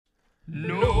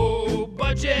No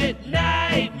budget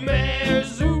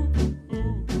nightmares. Ooh,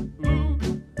 ooh, ooh.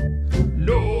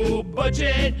 No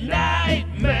budget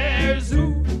nightmares.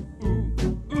 Ooh, ooh,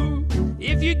 ooh.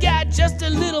 If you got just a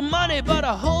little money but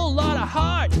a whole lot of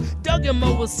heart, Doug and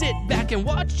Mo will sit back and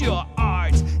watch your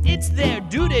art. It's their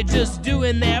duty just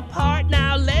doing their part.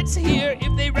 Now let's hear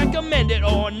if they recommend it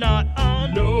or not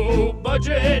on No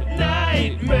Budget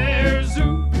Nightmares.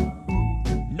 Ooh.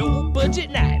 No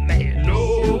budget nightmares.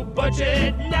 No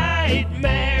budget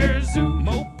nightmares. Ooh.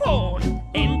 Mo Porn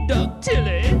and Doug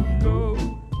Tilley. No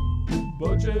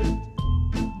budget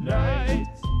nightmares.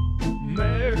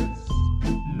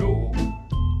 No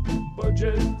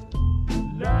budget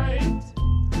nightmares.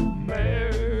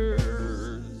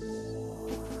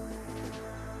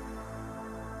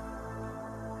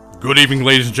 Good evening,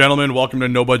 ladies and gentlemen. Welcome to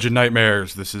No Budget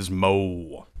Nightmares. This is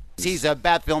Mo. He's a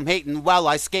bad film hating while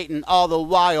I skating, all the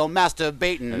while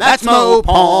masturbating. That's Mo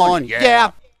Porn,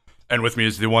 yeah. And with me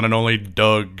is the one and only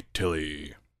Doug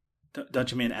Tilley.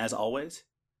 Don't you mean as always?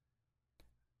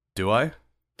 Do I?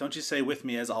 Don't you say with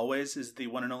me as always is the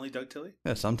one and only Doug Tilley?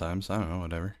 Yeah, sometimes. I don't know,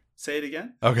 whatever. Say it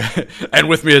again. Okay. And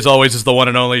with me as always is the one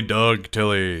and only Doug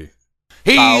Tilley.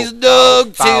 He's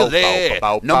Doug Tilley,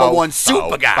 number one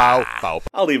super guy.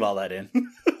 I'll leave all that in.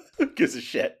 Who gives a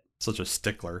shit? Such a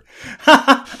stickler.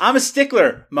 I'm a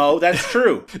stickler, Mo. That's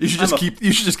true. You should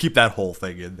just keep that whole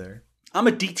thing in there. I'm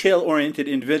a detail-oriented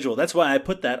individual. That's why I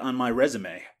put that on my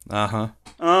resume. Uh-huh.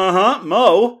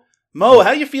 Mo,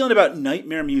 how you feeling about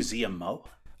Nightmare Museum, Mo?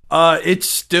 It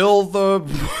still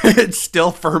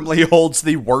firmly holds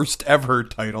the worst ever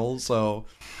title, so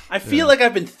I feel like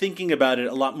I've been thinking about it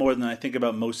a lot more than I think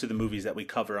about most of the movies that we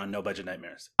cover on No Budget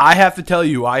Nightmares. I have to tell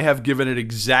you, I have given it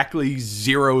exactly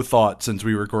zero thought since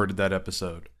we recorded that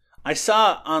episode. I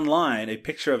saw online a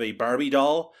picture of a Barbie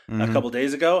doll a couple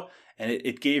days ago, and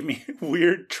it gave me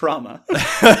weird trauma.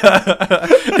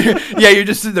 Yeah, you're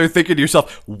just sitting there thinking to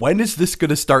yourself, when is this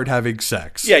going to start having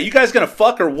sex? Yeah, you guys gonna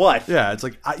fuck or what? Yeah, it's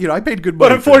like, I paid good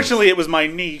money. But unfortunately, it was my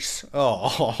niece.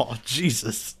 Oh,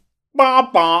 Jesus.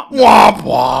 Womp womp. Womp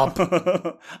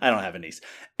womp. I don't have a niece.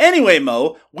 Anyway,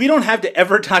 Mo, we don't have to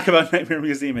ever talk about Nightmare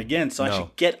Museum again, so I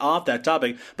should get off that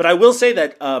topic. But I will say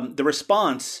that the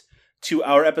response to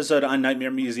our episode on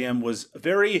Nightmare Museum was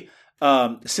very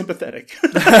sympathetic.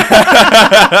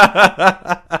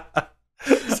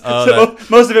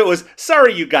 Most of it was,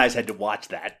 sorry you guys had to watch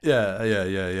that. Yeah.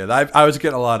 I was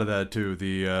getting a lot of that too.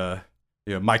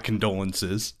 My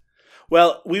condolences.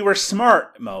 Well, we were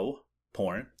smart, Mo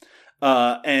Porn.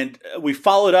 And we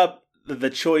followed up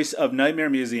the choice of Nightmare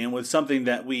Museum with something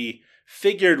that we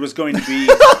figured was going to be,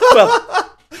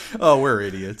 oh, we're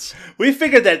idiots. We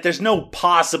figured that there's no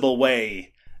possible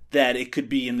way that it could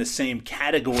be in the same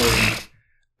category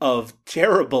of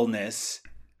terribleness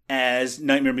as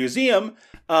Nightmare Museum.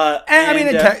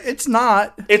 It's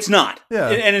not. It's not. Yeah.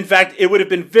 And in fact, it would have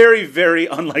been very, very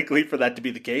unlikely for that to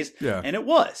be the case. Yeah. And it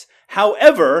was.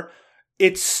 However,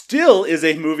 it still is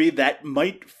a movie that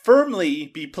might firmly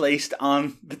be placed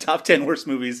on the top 10 worst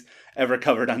movies ever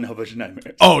covered on No Budget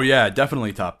Nightmares. Oh, yeah,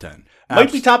 definitely top 10.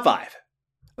 Might be top 5.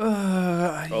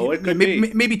 It could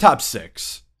be. Maybe top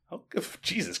 6. Oh,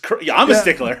 Jesus Christ. Yeah, I'm a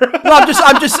stickler. Well,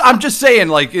 I'm just saying,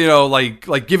 like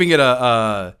giving it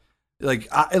a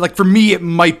for me, it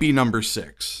might be number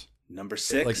 6. Number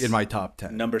 6? Like in my top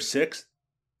 10. Number 6?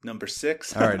 Number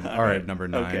 6? All right, number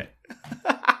 9. Okay.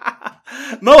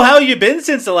 Mo, how have you been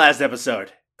since the last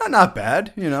episode? Not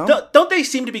bad, you know. Don't they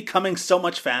seem to be coming so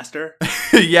much faster?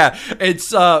 Yeah,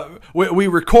 it's we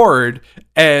record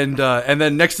and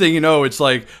then next thing you know, it's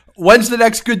like, when's the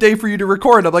next good day for you to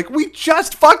record? I'm like, we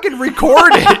just fucking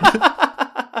recorded.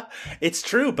 It's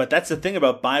true, but that's the thing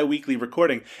about bi-weekly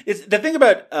recording. It's the thing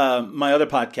about my other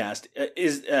podcast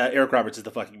is Eric Roberts is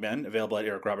the Fucking Man, available at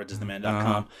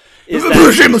ericrobertsistheman.com.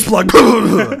 Shameless plug.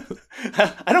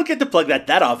 I don't get to plug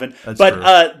that often, That's but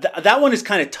true. That one is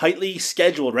kind of tightly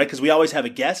scheduled, right? Because we always have a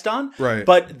guest on, right?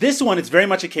 But this one, it's very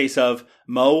much a case of,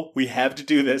 Mo, we have to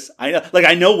do this.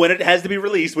 I know when it has to be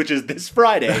released, which is this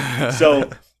Friday, so.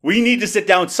 We need to sit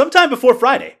down sometime before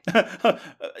Friday.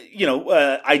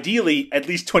 Ideally at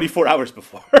least 24 hours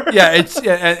before. Yeah,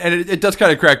 it does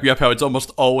kind of crack me up how it's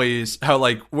almost always how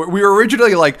like we were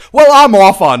originally like, well, I'm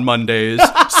off on Mondays,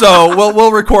 so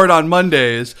we'll record on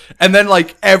Mondays, and then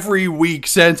like every week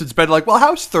since it's been like, well,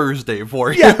 how's Thursday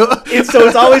for you? Yeah,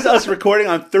 it's always us recording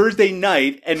on Thursday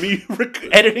night and me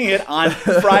editing it on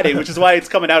Friday, which is why it's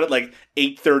coming out at like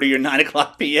 8:30 or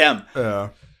 9:00 p.m. Yeah.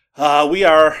 We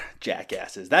are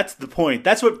jackasses. That's the point.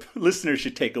 That's what listeners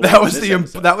should take away. That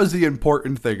was the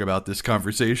important thing about this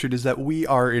conversation, is that we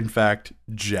are in fact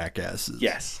jackasses.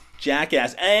 Yes,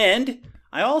 jackass. And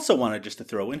I also wanted just to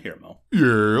throw in here, Mo,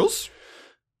 Yes.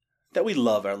 that we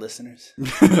love our listeners.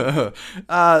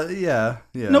 Yeah.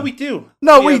 No, we do.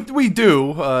 No, We we have-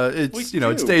 do. It's We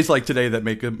it's do. days like today that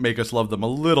make us love them a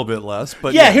little bit less.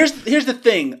 But Yeah, here's the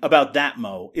thing about that,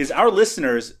 Mo, is our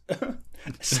listeners,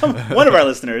 one of our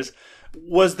listeners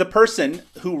was the person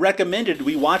who recommended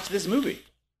we watch this movie.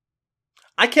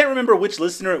 I can't remember which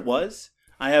listener it was.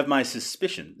 I have my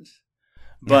suspicions.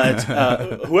 But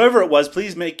whoever it was,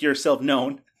 please make yourself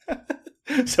known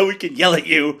so we can yell at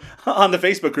you on the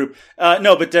Facebook group.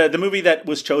 But the movie that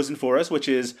was chosen for us, which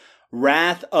is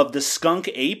Wrath of the Skunk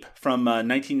Ape from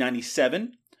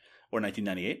 1997 or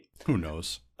 1998. who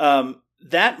knows?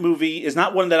 That movie is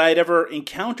not one that I had ever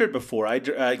encountered before. I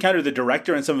encountered the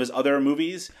director in some of his other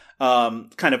movies,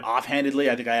 kind of offhandedly.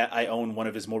 I think I own one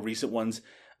of his more recent ones.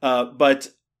 But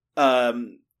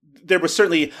there was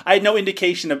certainly, I had no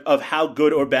indication of how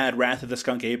good or bad Wrath of the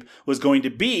Skunk Ape was going to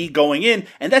be going in.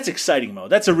 And that's exciting, Mo.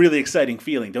 That's a really exciting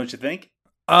feeling, don't you think?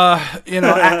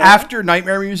 After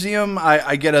Nightmare Museum,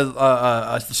 I get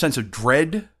a sense of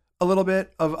dread a little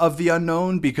bit of the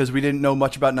unknown because we didn't know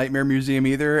much about Nightmare Museum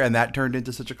either, and that turned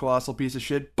into such a colossal piece of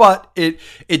shit. But it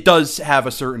does have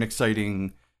a certain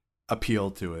exciting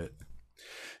appeal to it.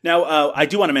 Now, I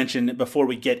do want to mention before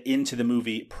we get into the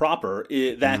movie proper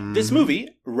that this movie,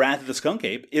 Wrath of the Skunk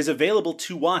Ape, is available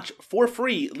to watch for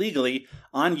free legally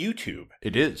on YouTube.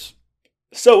 It is.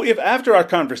 So if after our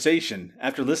conversation,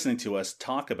 after listening to us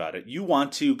talk about it, you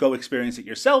want to go experience it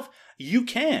yourself, you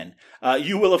can.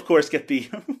 You will, of course, get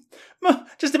the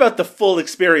just about the full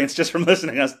experience just from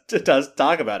listening to us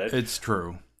talk about it. It's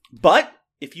true. But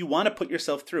if you want to put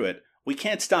yourself through it, we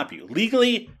can't stop you.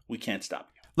 Legally, we can't stop you.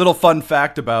 Little fun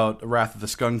fact about Wrath of the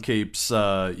Skunk Ape's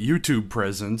YouTube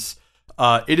presence.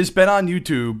 It has been on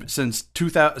YouTube since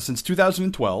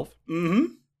 2012. Mm-hmm.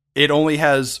 It only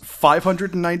has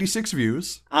 596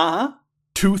 views, Uh-huh.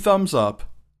 2 thumbs up,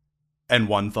 and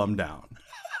 1 thumb down.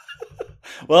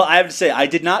 Well, I have to say, I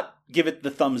did not give it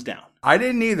the thumbs down. I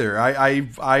didn't either. I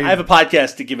have a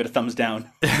podcast to give it a thumbs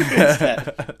down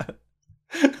instead.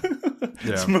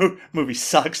 This movie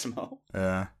sucks, Mo.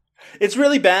 Yeah. It's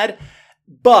really bad,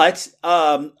 but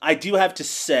I do have to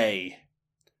say,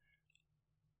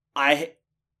 I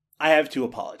have to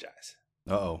apologize.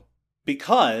 Uh-oh.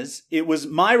 Because it was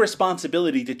my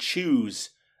responsibility to choose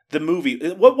the movie.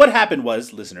 What happened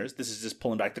was, listeners, this is just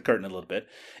pulling back the curtain a little bit,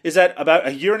 is that about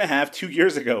a year and a half, 2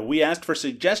 years ago, we asked for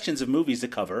suggestions of movies to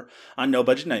cover on No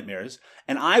Budget Nightmares,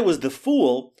 and I was the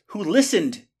fool who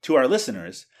listened to our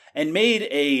listeners and made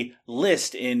a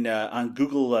list on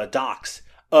Google Docs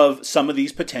of some of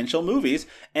these potential movies.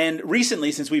 And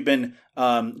recently, since we've been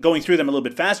going through them a little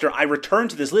bit faster, I returned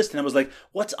to this list and I was like,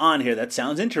 what's on here? That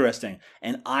sounds interesting.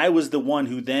 And I was the one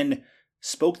who then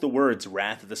spoke the words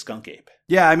Wrath of the Skunk Ape.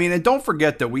 Yeah, I mean, and don't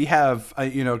forget that we have,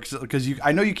 because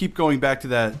I know you keep going back to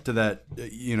that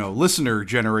listener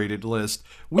generated list.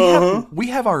 We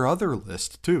have our other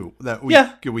list too that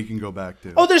we can go back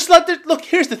to. Oh, look.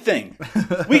 Here's the thing: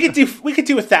 we could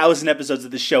do 1,000 episodes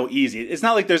of this show easy. It's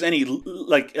not like there's any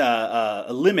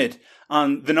a limit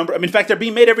on the number. I mean, in fact, they're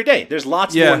being made every day. There's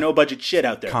lots more no budget shit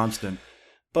out there. Constant.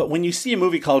 But when you see a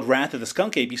movie called Wrath of the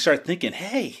Skunk Ape, you start thinking,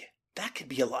 hey, that could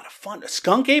be a lot of fun. A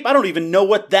skunk ape? I don't even know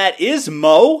what that is,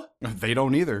 Mo. They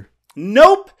don't either.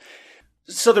 Nope.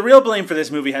 So the real blame for this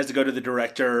movie has to go to the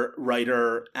director,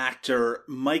 writer, actor,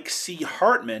 Mike C.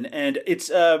 Hartman. And it's,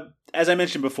 as I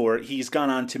mentioned before, he's gone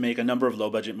on to make a number of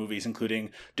low-budget movies,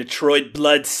 including Detroit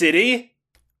Blood City.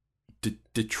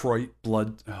 Detroit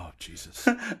Blood... Oh, Jesus.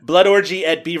 Blood Orgy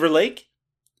at Beaver Lake.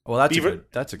 Well, that's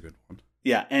a good one.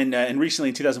 Yeah, and recently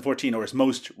in 2014, or his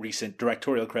most recent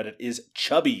directorial credit is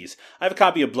Chubbies. I have a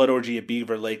copy of Blood Orgy at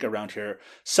Beaver Lake around here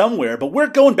somewhere, but we're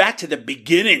going back to the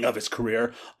beginning of his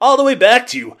career, all the way back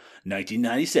to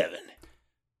 1997.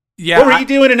 Yeah. What were you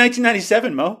doing in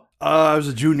 1997, Mo? I was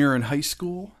a junior in high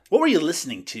school. What were you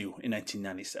listening to in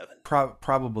 1997?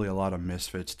 Probably a lot of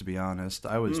Misfits, to be honest.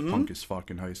 I was punk as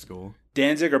fuck in high school.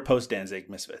 Danzig or post-Danzig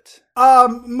Misfits?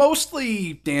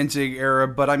 Mostly Danzig era,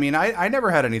 but I mean, I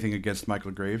never had anything against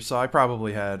Michael Graves, so I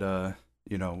probably had,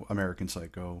 American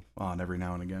Psycho on every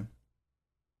now and again.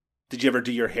 Did you ever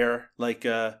do your hair like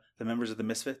the members of the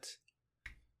Misfits?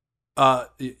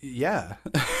 Yeah.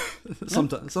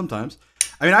 Sometimes.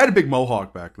 I mean, I had a big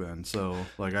mohawk back then, so,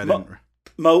 like, I didn't...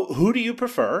 Mo, who do you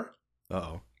prefer?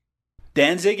 Uh-oh.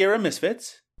 Danzig era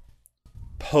Misfits,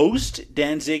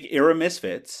 post-Danzig era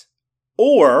Misfits,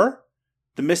 or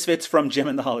the Misfits from Gem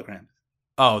and the Holograms?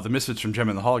 Oh, the Misfits from Gem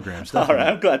and the Holograms. All right,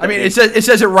 I'm glad. I mean, it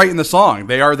says it right in the song.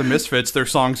 They are the Misfits. Their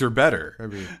songs are better. I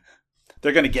mean,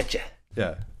 they're going to get you.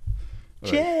 Yeah.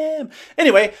 Jam.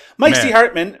 Anyway, Mike C.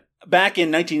 Hartman back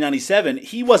in 1997,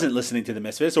 he wasn't listening to the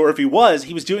Misfits, or if he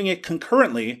was doing it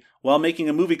concurrently while making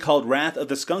a movie called Wrath of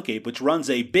the Skunk Ape, which runs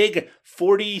a big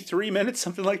 43 minutes,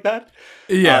 something like that.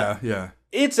 Yeah.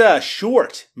 It's a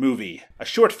short movie, a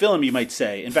short film, you might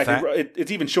say. In fact,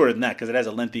 it's even shorter than that because it has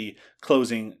a lengthy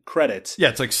closing credits. Yeah,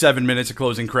 it's like 7 minutes of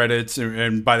closing credits,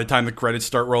 and by the time the credits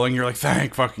start rolling, you're like,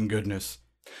 thank fucking goodness.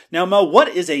 Now, Mo, what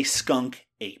is a skunk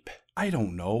ape? I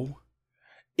don't know.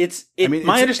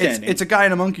 My understanding. It's a guy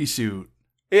in a monkey suit.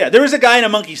 Yeah, there is a guy in a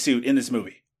monkey suit in this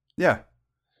movie. Yeah.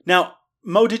 Now,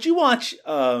 Mo, did you watch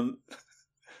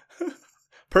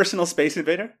Personal Space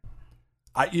Invader?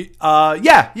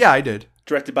 Yeah, I did.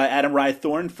 Directed by Adam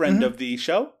Rye-Thorne, friend of the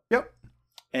show. Yep.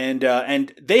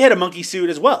 And they had a monkey suit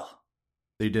as well.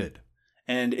 They did.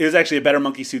 And it was actually a better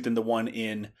monkey suit than the one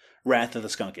in Wrath of the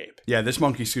Skunk Ape. Yeah, this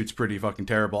monkey suit's pretty fucking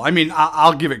terrible. I mean,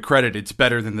 I'll give it credit. It's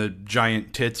better than the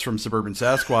giant tits from Suburban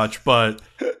Sasquatch, but,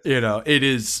 it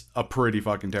is a pretty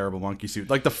fucking terrible monkey suit.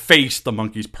 Like, the face the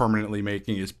monkey's permanently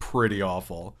making is pretty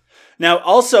awful. Now,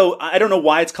 also, I don't know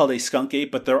why it's called a skunk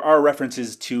ape, but there are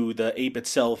references to the ape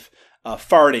itself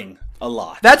farting a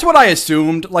lot. That's what I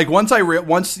assumed. Like,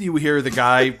 once you hear the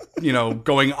guy,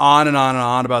 going on and on and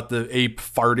on about the ape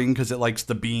farting because it likes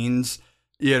the beans,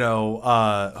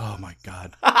 oh my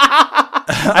God.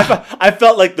 I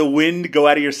felt like the wind go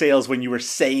out of your sails when you were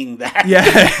saying that.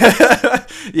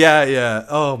 Yeah. yeah.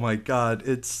 Oh my God.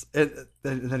 And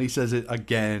then he says it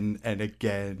again and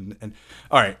again. And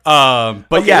all right.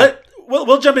 But okay, yeah.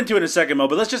 We'll jump into it in a second, Mo,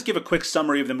 but let's just give a quick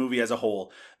summary of the movie as a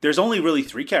whole. There's only really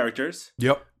 3 characters.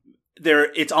 Yep.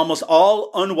 It's almost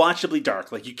all unwatchably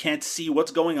dark. Like, you can't see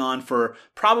what's going on for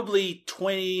probably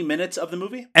 20 minutes of the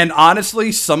movie. And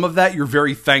honestly, some of that you're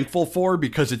very thankful for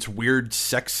because it's weird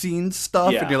sex scene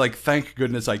stuff. Yeah. And you're like, thank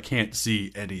goodness I can't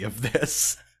see any of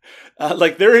this.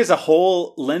 There is a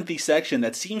whole lengthy section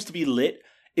that seems to be lit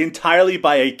entirely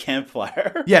by a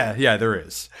campfire. Yeah, there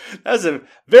is. That was a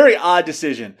very odd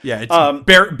decision. Yeah, it's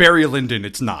Barry Lyndon.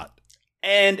 It's not.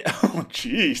 And, oh,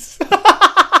 jeez.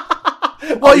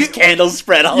 Well, these candles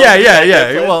spread all over.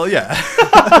 Yeah. Well,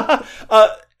 yeah.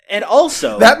 And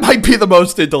also, that might be the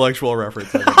most intellectual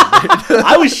reference I've ever made.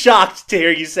 I was shocked to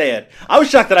hear you say it. I was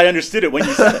shocked that I understood it when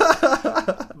you said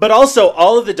it. But also,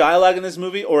 all of the dialogue in this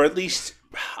movie, or at least,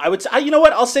 I would say, you know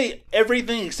what? I'll say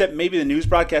everything except maybe the news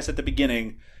broadcast at the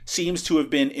beginning seems to have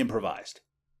been improvised.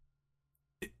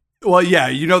 Well, yeah,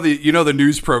 the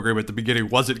news program at the beginning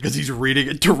wasn't because he's reading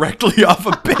it directly off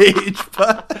a page,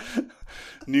 but.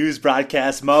 News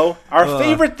broadcast, Mo, our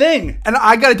favorite thing. And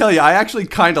I gotta tell you, I actually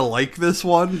kind of like this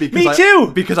one because Me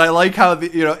too. Because I like how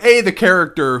the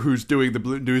character who's doing the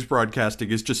news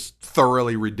broadcasting is just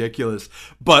thoroughly ridiculous,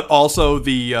 but also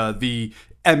the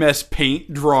MS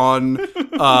Paint drawn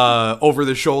over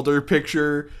the shoulder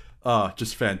picture,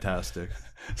 just fantastic.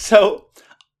 So.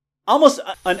 Almost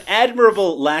an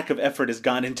admirable lack of effort has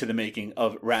gone into the making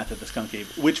of Wrath of the Skunk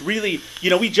Ape, which really,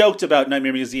 we joked about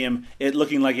Nightmare Museum, it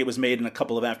looking like it was made in a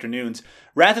couple of afternoons.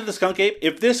 Wrath of the Skunk Ape,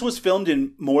 if this was filmed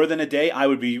in more than a day, I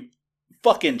would be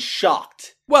fucking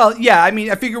shocked. Well, yeah, I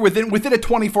mean, I figure within a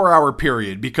 24-hour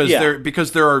period because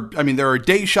there are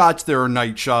day shots, there are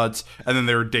night shots, and then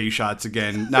there are day shots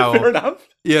again. Now, fair enough.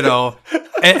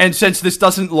 And since this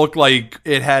doesn't look like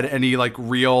it had any like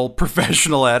real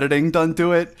professional editing done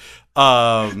to it,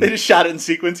 they just shot it in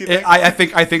sequence. You think?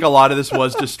 I think a lot of this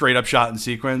was just straight up shot in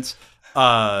sequence.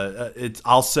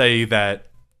 I'll say that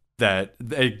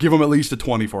they give them at least a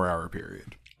 24-hour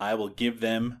period. I will give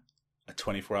them a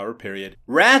 24-hour period.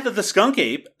 Wrath of the Skunk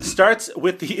Ape starts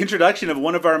with the introduction of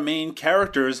one of our main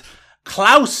characters,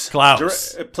 Klaus.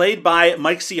 Played by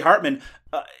Mike C. Hartman.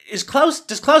 Does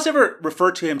Klaus ever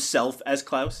refer to himself as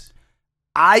Klaus?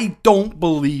 I don't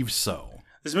believe so.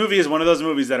 This movie is one of those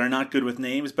movies that are not good with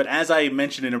names, but as I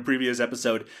mentioned in a previous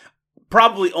episode,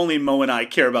 probably only Mo and I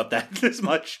care about that this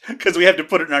much because we have to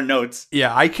put it in our notes.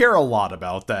 Yeah, I care a lot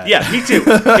about that. Yeah, me too.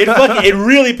 It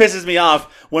really pisses me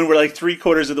off when we're like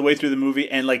 3/4 of the way through the movie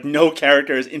and like no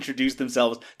character has introduced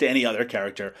themselves to any other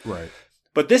character. Right.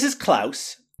 But this is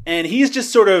Klaus, and he's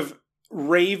just sort of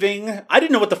raving. I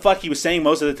didn't know what the fuck he was saying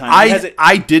most of the time.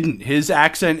 I didn't. His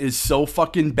accent is so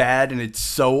fucking bad and it's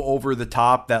so over the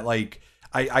top that like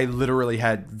I literally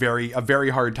had a very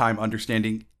hard time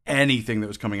understanding anything that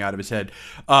was coming out of his head,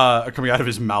 coming out of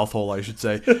his mouth hole, I should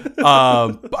say.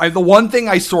 The one thing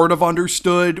I sort of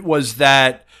understood was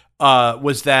that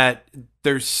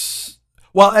there's.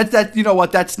 Well,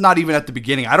 that's not even at the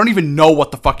beginning. I don't even know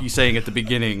what the fuck he's saying at the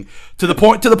beginning. To the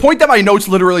point that my notes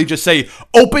literally just say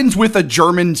opens with a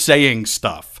German saying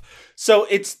stuff. So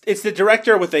it's the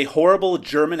director with a horrible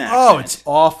German accent. Oh, it's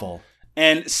awful.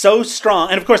 and so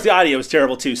strong. And of course, the audio is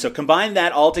terrible too. So combine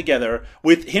that all together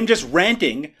with him just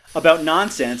ranting about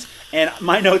nonsense. And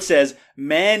my note says,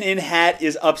 "Man in hat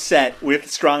is upset with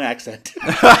strong accent."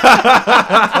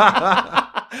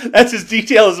 That's as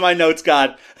detailed as my notes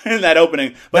got in that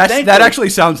opening. But that actually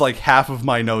sounds like half of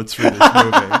my notes for this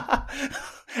movie.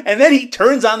 And then he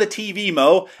turns on the TV,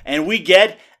 Mo, and we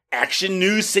get Action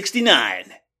News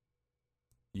 69.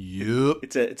 Yep.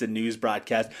 It's a news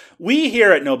broadcast. We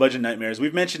here at No Budget Nightmares,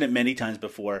 we've mentioned it many times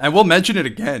before. And we'll mention it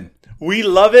again. We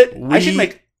love it.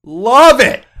 Love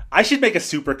it. I should make a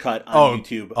supercut on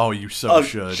YouTube. Oh, you so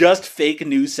should. Just fake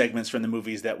news segments from the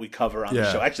movies that we cover on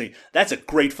the show. Actually, that's a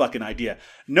great fucking idea.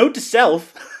 Note to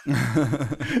self,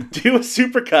 do a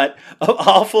supercut of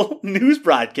awful news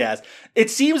broadcasts. It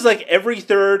seems like every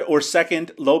third or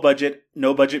second low-budget,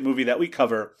 no-budget movie that we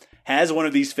cover has one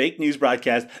of these fake news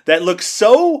broadcasts that looks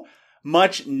so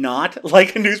much not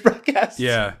like a news broadcast.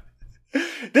 Yeah.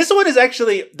 This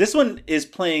one is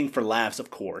playing for laughs,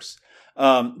 of course.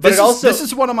 But this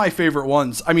is one of my favorite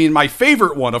ones. I mean, my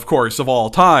favorite one, of course, of all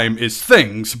time is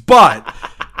Things, but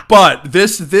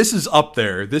this is up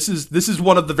there. This is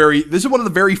one of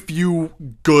the very few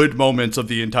good moments of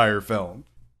the entire film.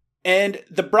 And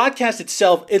the broadcast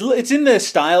itself, it's in the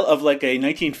style of like a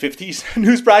 1950s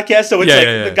news broadcast. So it's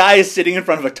the guy is sitting in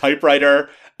front of a typewriter,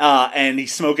 and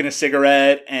he's smoking a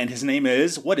cigarette, and his name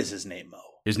is, what is his name, Mo?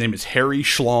 His name is Harry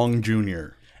Schlong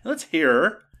Jr. Let's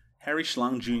hear Harry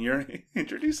Schlong Jr.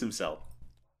 introduce himself.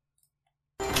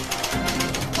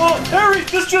 Oh, Harry,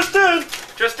 this just in.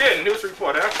 Just in, news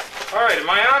report, huh? All right, am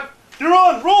I on? You're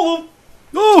on, roll them.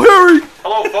 Oh, Harry.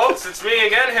 Hello, folks, it's me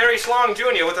again, Harry Schlong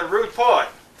Jr. with a rude report.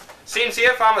 Seems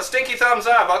here found a stinky thumbs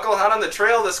arbuckle out on the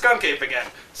trail of the skunk ape again.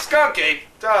 Skunk ape?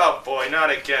 Oh boy, not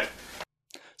again.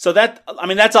 So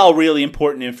that's all really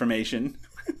important information.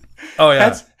 Oh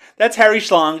yeah. That's Harry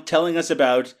Schlong telling us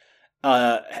about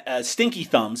Stinky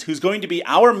Thumbs, who's going to be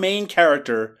our main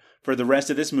character for the rest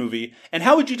of this movie. And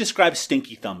how would you describe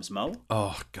Stinky Thumbs, Mo?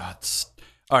 Oh God.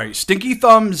 All right, Stinky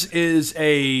Thumbs is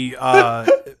a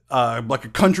like a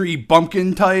country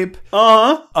bumpkin type,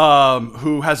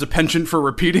 who has a penchant for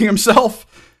repeating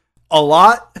himself a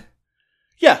lot.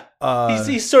 Yeah,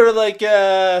 he's sort of like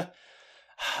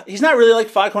he's not really like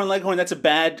Foghorn Leghorn. That's a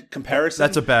bad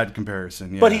comparison.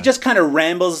 Yeah. But he just kind of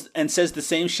rambles and says the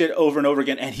same shit over and over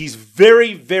again. And he's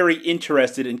very, very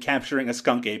interested in capturing a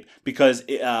skunk ape because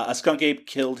a skunk ape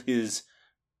killed his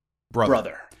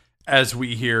brother. As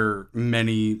we hear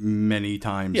many, many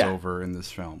times over in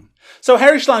this film. So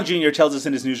Harry Schlong Jr. tells us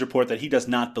in his news report that he does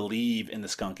not believe in the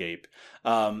skunk ape.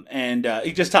 And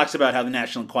he just talks about how the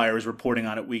National Enquirer is reporting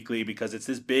on it weekly because it's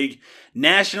this big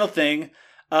national thing.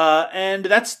 And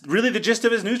that's really the gist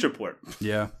of his news report.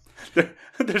 Yeah.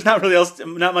 There's not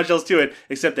much else to it,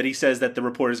 except that he says that the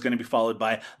report is going to be followed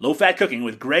by low-fat cooking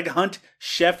with Greg Hunt,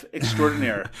 chef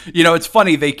extraordinaire. It's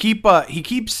funny. He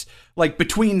keeps, like,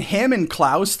 between him and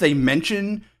Klaus, they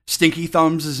mention Stinky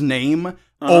Thumbs' name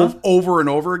over and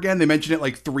over again. They mention it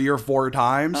like 3 or 4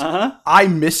 times. I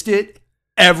missed it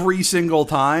every single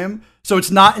time. So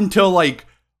it's not until, like,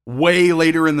 way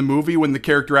later in the movie when the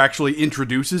character actually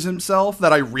introduces himself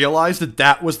that I realized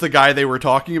that was the guy they were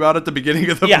talking about at the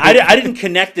beginning of the movie. I didn't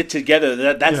connect it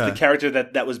together. That's the character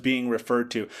that was being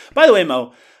referred to. By the way,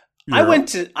 Mo, I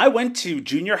went to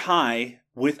junior high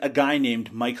with a guy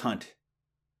named Mike Hunt.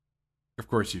 Of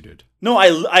course you did. No,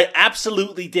 I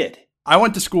absolutely did. I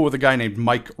went to school with a guy named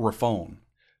Mike Raffone.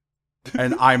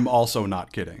 And I'm also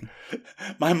not kidding.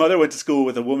 My mother went to school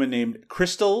with a woman named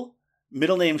Crystal,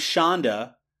 middle name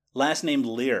Shonda, last name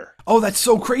Lear. Oh, that's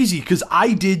so crazy because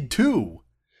I did too.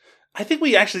 I think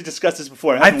we actually discussed this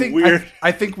before. I think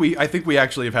we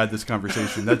actually have had this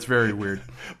conversation. That's very weird.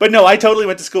 But no, I totally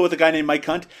went to school with a guy named Mike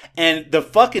Hunt, and the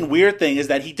fucking weird thing is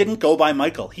that he didn't go by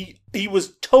Michael. He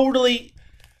was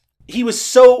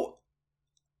so,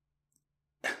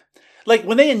 like,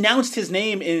 when they announced his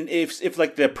name, if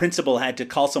like the principal had to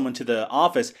call someone to the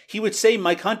office, he would say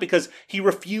Mike Hunt because he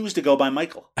refused to go by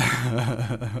Michael.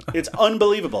 It's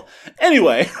unbelievable.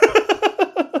 Anyway,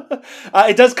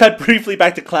 it does cut briefly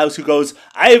back to Klaus, who goes,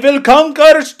 "I will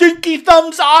conquer Stinky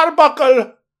Thumbs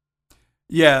Arbuckle."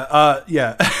 Yeah.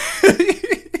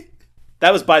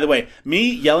 That was, by the way,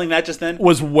 me yelling that just then.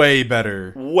 Was way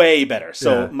better. Way better.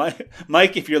 So,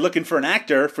 Mike, if you're looking for an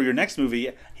actor for your next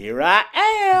movie, here I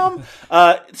am.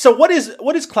 So what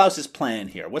is Klaus's plan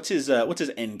here? What's his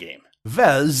end game?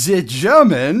 Well, the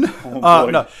German.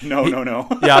 No.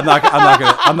 Yeah,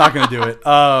 I'm not gonna do it.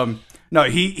 No,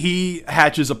 he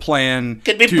hatches a plan.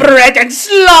 Could be bred and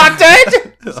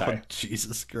slaughtered. Oh,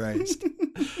 Jesus Christ.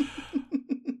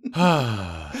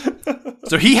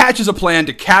 So he hatches a plan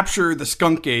to capture the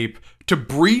skunk ape, to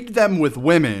breed them with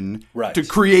women, Right. to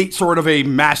create sort of a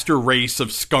master race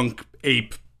of skunk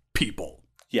ape people.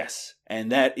 Yes,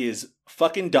 and that is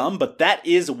fucking dumb, but that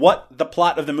is what the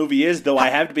plot of the movie is, though I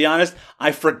have to be honest,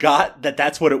 I forgot that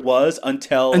that's what it was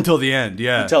until the end,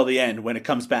 yeah. Until the end, when it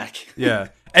comes back. Yeah.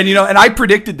 And, and I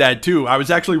predicted that, too. I was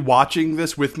actually watching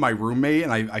this with my roommate,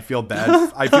 and I feel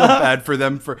bad. I feel bad for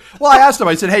them I asked them,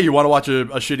 I said, hey, you want to watch a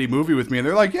shitty movie with me? And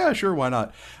they're like, yeah, sure, why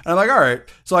not? And I'm like, all right.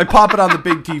 So I pop it on the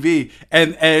big TV,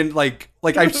 and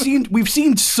we've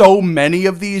seen so many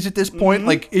of these at this point.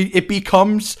 Like, it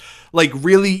becomes like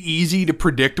really easy to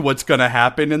predict what's going to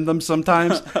happen in them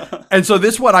sometimes. And so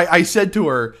this one, I said to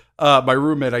her, my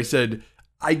roommate, I said,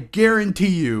 I guarantee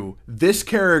you this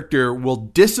character will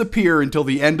disappear until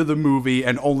the end of the movie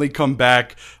and only come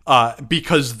back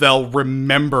because they'll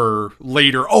remember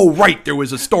later, oh, right, there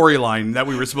was a storyline that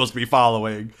we were supposed to be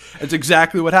following. It's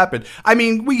exactly what happened. I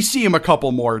mean, we see him a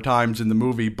couple more times in the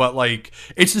movie, but like,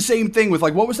 it's the same thing with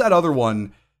like, what was that other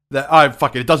one?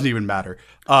 Fuck it doesn't even matter.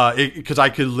 Because I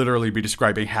could literally be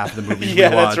describing half the movie. Yeah,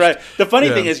 that's right. The funny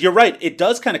thing is, you're right. It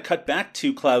does kind of cut back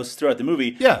to Klaus throughout the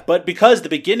movie. Yeah. But because the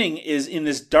beginning is in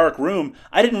this dark room,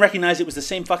 I didn't recognize it was the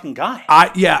same fucking guy.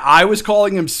 I was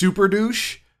calling him Super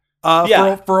Douche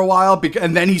for a while.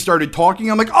 And then he started talking.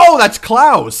 I'm like, oh, that's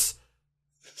Klaus.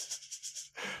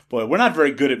 Boy, we're not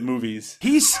very good at movies.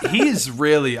 He's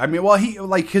really, I mean, well,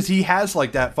 because he has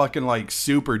like that fucking like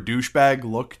super douchebag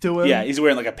look to him. Yeah, he's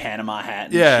wearing like a Panama hat.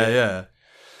 And yeah, shit. yeah.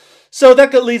 So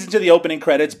that leads into the opening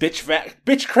credits.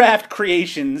 Bitchcraft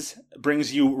Creations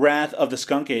brings you Wrath of the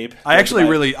Skunk Ape. I actually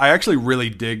really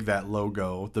dig that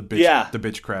logo, the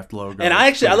Bitchcraft logo. And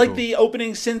I like the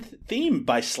opening synth theme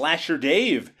by Slasher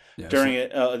Dave. During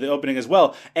the opening as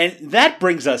well. And that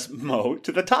brings us, Mo,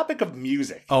 to the topic of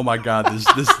music. Oh my god,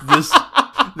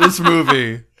 this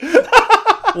movie.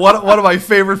 One of my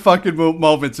favorite fucking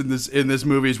moments in this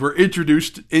movie is we're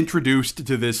introduced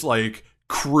to this like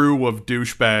crew of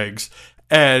douchebags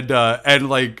and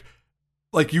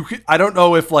like you could, I don't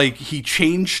know if like he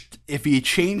changed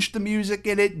the music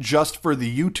in it just for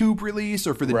the YouTube release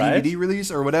or for the DVD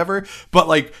release or whatever, but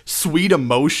like Sweet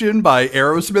Emotion by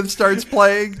Aerosmith starts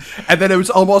playing, and then it was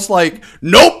almost like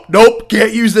nope,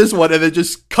 can't use this one, and it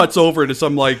just cuts over into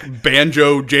some like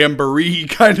banjo jamboree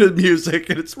kind of music,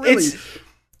 and it's really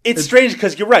it's strange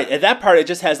because you're right. At that part, it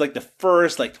just has like the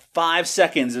first like 5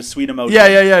 seconds of Sweet Emotion.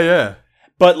 Yeah.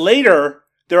 But later,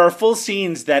 there are full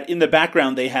scenes that in the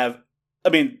background they have, I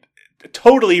mean,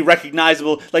 totally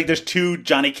recognizable. Like there's 2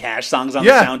 Johnny Cash songs on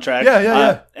the soundtrack.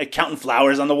 Yeah. Counting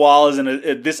Flowers on the Wall is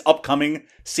in this upcoming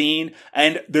scene.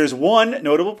 And there's one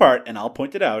notable part, and I'll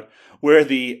point it out, where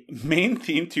the main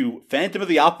theme to Phantom of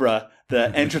the Opera, the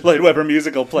Andrew Lloyd Webber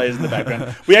musical, plays in the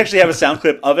background. We actually have a sound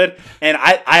clip of it, and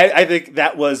I think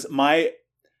that was my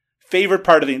favorite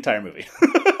part of the entire movie.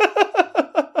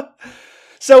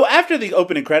 So after the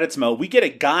opening credits, Mo, we get a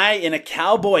guy in a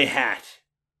cowboy hat.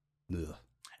 Ugh.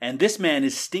 And this man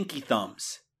is Stinky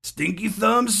Thumbs. Stinky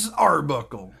Thumbs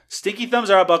Arbuckle. Stinky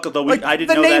Thumbs Arbuckle, though I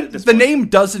didn't know that at this point. The name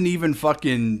doesn't even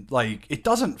fucking, like, it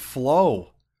doesn't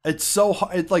flow. It's so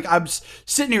hard. It's like, I'm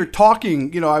sitting here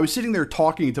talking, I was sitting there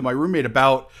talking to my roommate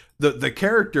about the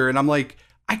character, and I'm like,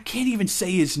 I can't even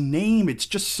say his name. It's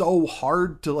just so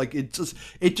hard to, like, it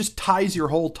just ties your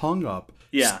whole tongue up.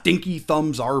 Yeah. Stinky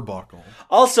Thumbs Arbuckle.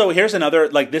 Also, here's another,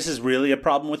 like, this is really a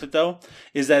problem with it, though,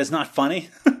 is that it's not funny.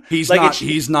 He's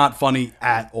not funny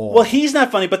at all. Well, he's not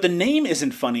funny, but the name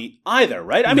isn't funny either,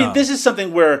 right? I mean, this is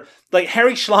something where, like,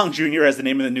 Harry Schlong Jr. as the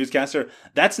name of the newscaster,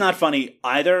 that's not funny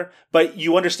either, but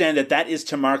you understand that is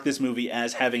to mark this movie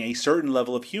as having a certain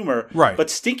level of humor. Right. But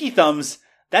Stinky Thumbs,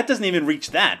 that doesn't even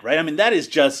reach that, right? I mean,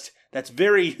 that's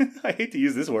very, I hate to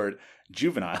use this word,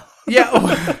 juvenile. Yeah,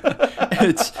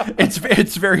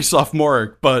 it's very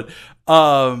sophomoric, but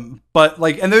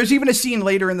like, and there's even a scene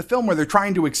later in the film where they're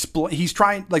trying to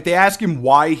explain. They ask him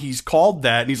why he's called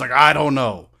that, and he's like, I don't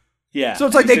know. Yeah. So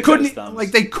it's like they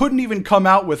couldn't even come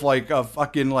out with like a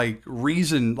fucking like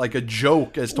reason, like a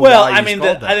joke as to why he's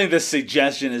called that. I think the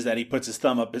suggestion is that he puts his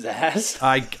thumb up his ass.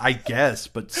 I guess,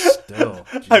 but still.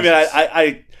 I mean,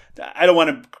 I don't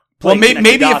want to. Well,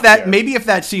 maybe if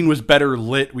that scene was better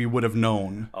lit, we would have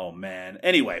known. Oh man.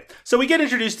 Anyway, so we get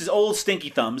introduced to old Stinky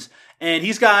Thumbs, and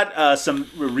he's got some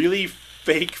really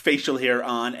fake facial hair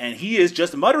on, and he is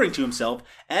just muttering to himself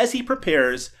as he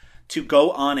prepares to go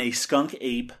on a skunk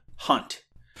ape hunt.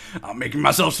 I'm making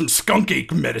myself some skunk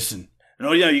ape medicine.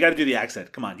 No, you got to do the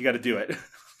accent. Come on, you got to do it.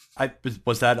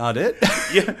 Was that not it?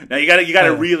 Yeah, no, you got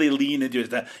to really lean into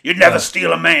it. You never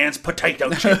steal a man's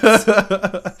potato chips.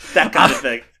 That kind of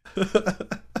thing.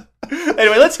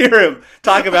 Anyway, let's hear him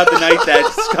talk about the night that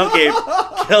Skunk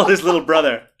Ape killed his little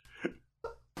brother.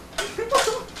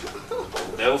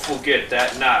 Never forget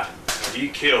that night when he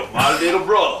killed my little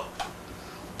brother,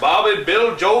 Bobby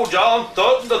Bill Joe John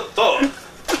Thug the Thug.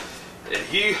 And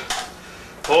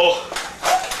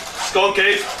Skunk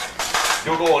Ape,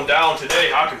 you're going down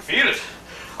today. I can feel it.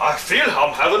 I feel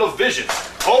I'm having a vision.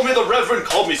 Call me the Reverend,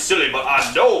 call me silly, but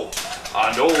I know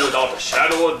without a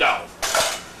shadow of doubt.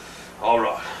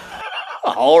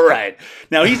 All right.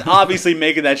 Now, he's obviously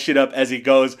making that shit up as he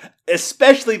goes,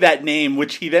 especially that name,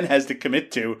 which he then has to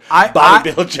commit to.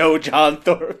 Bobby Bill Joe John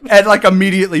Thorpe. And like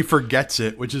immediately forgets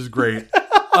it, which is great.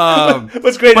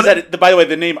 What's great is that, by the way,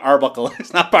 the name Arbuckle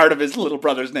is not part of his little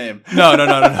brother's name. No.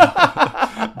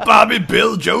 Bobby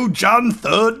Bill Joe John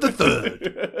Thud the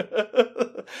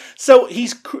Third. So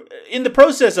he's in the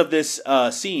process of this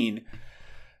scene.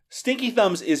 Stinky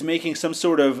Thumbs is making some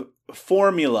sort of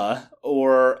formula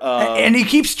or... and he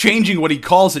keeps changing what he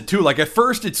calls it, too. Like, at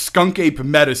first it's skunk ape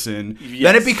medicine. Yes.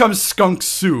 Then it becomes skunk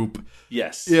soup.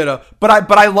 Yes. You know, but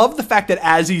I love the fact that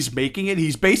as he's making it,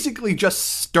 he's basically just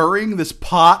stirring this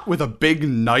pot with a big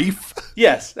knife.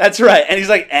 Yes, that's right. And he's,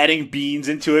 like, adding beans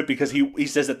into it because he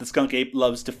says that the skunk ape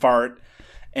loves to fart.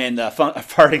 And a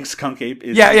farting skunk ape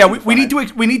is... Yeah, we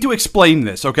need to explain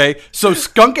this, okay? So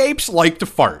skunk apes like to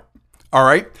fart. All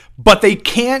right, but they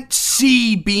can't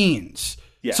see beans.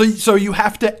 Yes. So you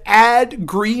have to add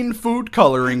green food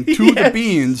coloring to the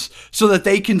beans so that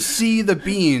they can see the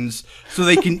beans, so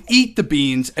they can eat the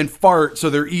beans and fart, so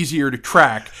they're easier to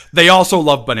track. They also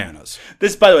love bananas.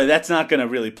 This, by the way, that's not going to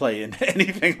really play into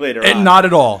anything later on. And not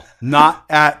at all. Not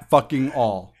at fucking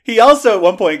all. He also, at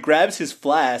one point, grabs his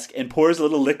flask and pours a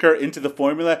little liquor into the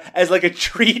formula as like a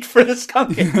treat for the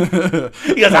skunk ape.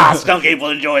 He goes, skunk ape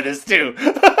will enjoy this too.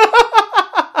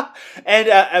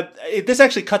 And this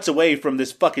actually cuts away from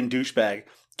this fucking douchebag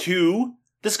to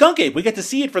the skunk ape. We get to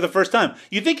see it for the first time.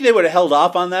 You'd think they would have held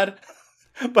off on that,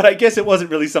 but I guess it wasn't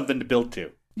really something to build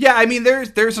to. Yeah, I mean,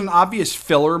 there's an obvious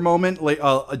filler moment,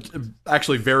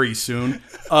 actually very soon,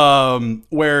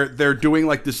 where they're doing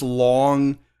like this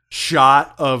long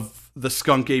shot of the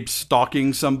skunk ape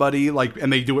stalking somebody, like,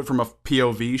 and they do it from a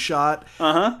POV shot.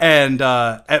 And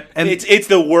it's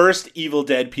the worst Evil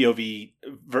Dead POV.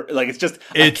 Like, it's just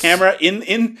a camera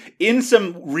in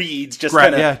some reeds, just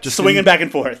kind of swinging back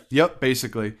and forth. Yep,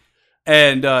 basically.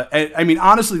 And I mean,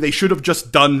 honestly, they should have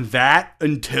just done that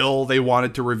until they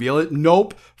wanted to reveal it.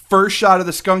 Nope. First shot of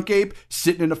the skunk ape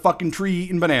sitting in a fucking tree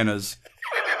eating bananas.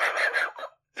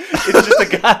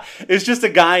 It's just a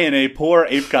guy in a poor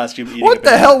ape costume eating. What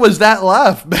the hell was that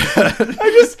laugh, man?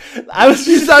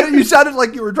 You sounded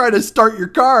like you were trying to start your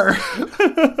car.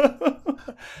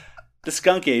 The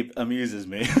skunk ape amuses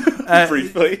me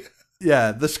briefly.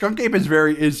 Yeah, the skunk ape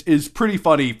is pretty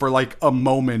funny for like a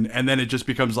moment, and then it just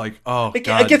becomes like, oh, it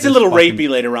gets a little rapey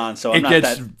later on. So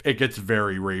it gets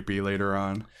very rapey later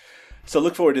on. So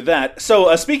look forward to that.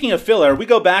 So speaking of filler, we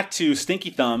go back to Stinky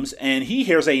Thumbs, and he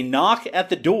hears a knock at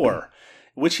the door,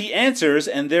 which he answers,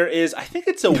 and there is, I think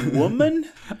it's a woman.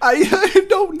 I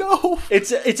don't know.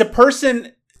 It's a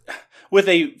person with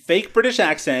a fake British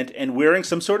accent and wearing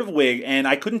some sort of wig, and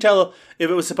I couldn't tell if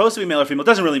it was supposed to be male or female. It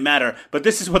doesn't really matter, but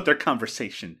this is what their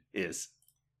conversation is.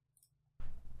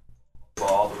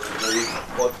 What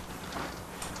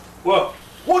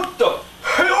the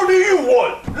hell do you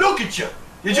want? Look at you.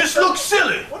 You just look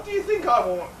silly. What do you think I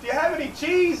want? Do you have any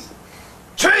cheese?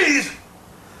 Cheese?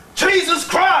 Jesus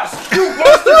Christ! You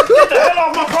bastard! Get the hell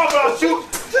off my property! I'll shoot!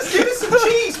 Just give me some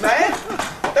cheese, man!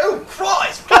 Oh,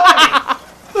 Christ! Blimey!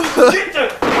 Get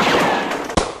the...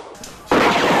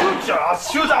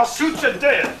 I'll shoot you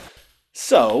dead!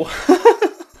 So,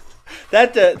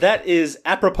 that is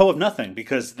apropos of nothing,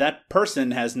 because that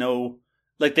person has no...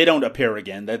 Like, they don't appear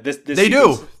again. They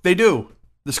do.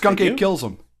 The skunk ape kills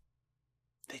them.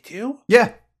 They do?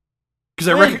 Yeah. Because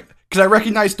I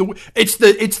recognize it's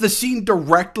the scene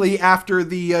directly after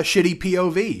the shitty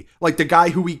POV. Like the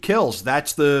guy who he kills,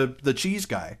 that's the cheese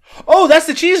guy. Oh, that's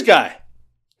the cheese guy.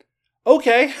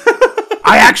 Okay.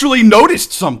 I actually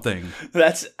noticed something.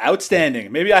 That's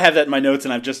outstanding. Maybe I have that in my notes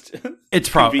and I've just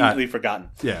conveniently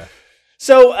forgotten. Yeah.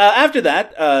 So after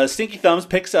that, Stinky Thumbs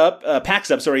packs up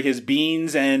his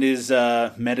beans and his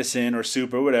medicine or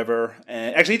soup or whatever.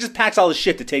 And actually, he just packs all his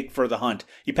shit to take for the hunt.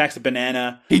 He packs a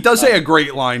banana. He does say a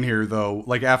great line here, though.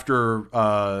 Like after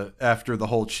the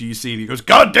whole cheese scene, he goes,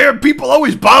 "Goddamn, people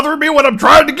always bother me when I'm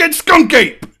trying to get skunk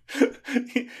ape."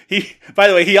 He by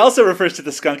the way, he also refers to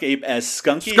the skunk ape as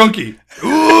Skunky. Skunky.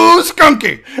 Ooh,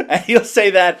 Skunky. And he'll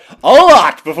say that a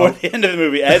lot before the end of the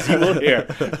movie, as you will hear.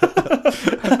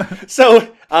 So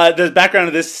the background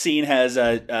of this scene has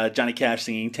Johnny Cash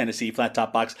singing Tennessee Flat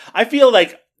Top Box. I feel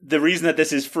like the reason that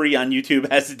this is free on YouTube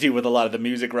has to do with a lot of the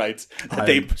music rights that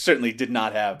they certainly did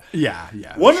not have. Yeah.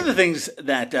 One of the things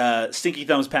that Stinky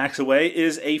Thumbs packs away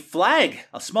is a flag,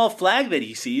 a small flag that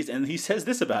he sees, and he says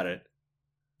this about it.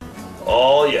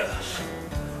 Oh, yes.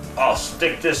 I'll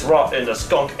stick this rock in the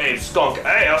skunk ape's skunk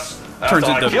ass Turns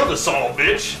after I into- kill the son of a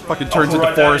bitch. Fucking I'll turns put into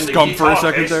that Forrest in the Gump for a guitar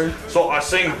second case, there. So I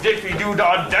sing Dippy Doo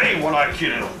Dah Day when I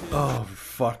kill him. Oh, for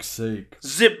fuck's sake.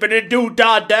 Zippity doo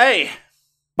dah day.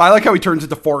 But I like how he turns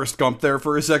into Forrest Gump there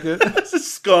for a second.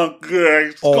 Skunk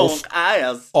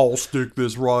ass. I'll stick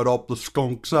this right up the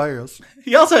skunk's ass.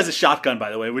 He also has a shotgun, by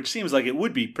the way, which seems like it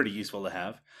would be pretty useful to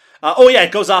have. Oh yeah,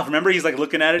 it goes off. Remember, he's like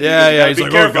looking at it. Yeah. He's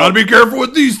like, oh, gotta be careful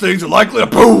with these things. They're likely to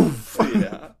poof.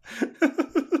 Yeah.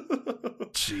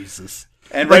 Jesus.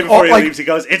 And right Like, before he like- leaves, he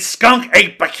goes, "It's skunk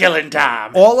ape a killing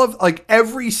time." All of, like,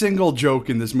 every single joke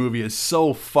in this movie is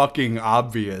so fucking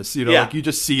obvious. You know, Yeah. like, you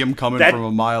just see him coming That- from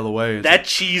a mile away. It's That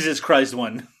Jesus Christ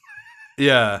one.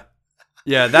 Yeah.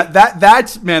 Yeah,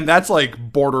 that's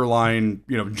like borderline,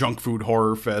 you know, junk food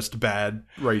horror fest bad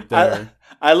right there.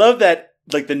 I love that.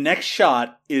 Like the next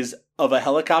shot is of a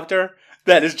helicopter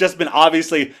that has just been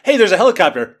obviously, hey, there's a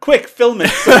helicopter, quick, film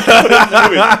it. Put it in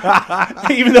the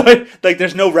movie. Even though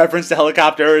there's no reference to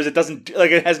helicopters, it doesn't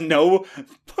like it has no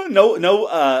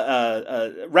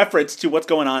reference to what's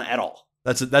going on at all.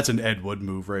 That's an Ed Wood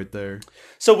move right there.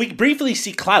 So we briefly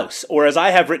see Klaus, or as I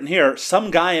have written here, some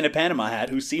guy in a Panama hat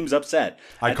who seems upset.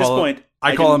 I At this point,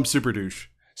 call him Super Douche.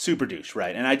 Super Douche,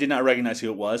 right? And I did not recognize who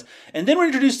it was. And then we're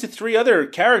introduced to three other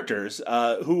characters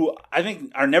who I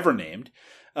think are never named.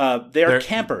 They're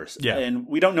campers, yeah. and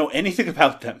we don't know anything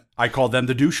about them. I call them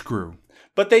the Douche Crew.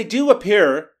 But they do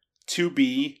appear to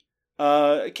be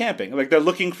camping. Like they're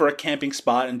looking for a camping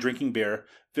spot and drinking beer.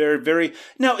 Very, very.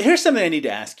 Now, here's something I need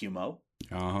to ask you, Mo.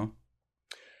 Uh-huh.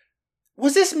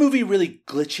 Was this movie really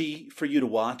glitchy for you to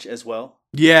watch as well?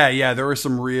 Yeah, there were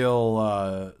some real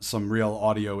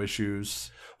audio issues.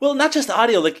 Well, not just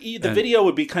audio. Like the video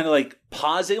would be kind of like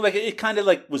pausing. Like it kind of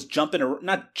like was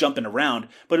not jumping around,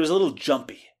 but it was a little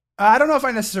jumpy. I don't know if I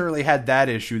necessarily had that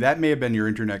issue. That may have been your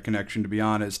internet connection, to be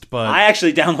honest. But I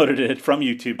actually downloaded it from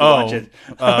YouTube to watch it.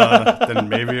 Then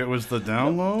maybe it was the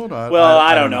download.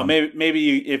 I don't know. Maybe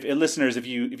you, if listeners, if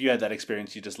you had that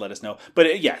experience, you just let us know.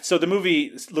 But yeah, so the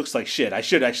movie looks like shit. I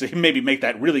should actually maybe make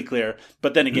that really clear.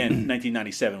 But then again,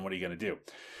 1997. What are you going to do?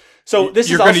 So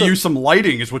you're going to use some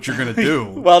lighting, is what you're going to do.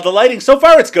 Well, the lighting so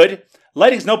far it's good.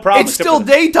 Lighting's no problem. It's still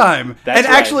daytime, That's and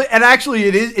actually,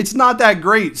 it's not that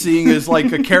great. Seeing as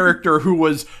like a character who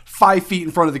was 5 feet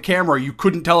in front of the camera, you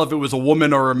couldn't tell if it was a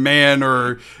woman or a man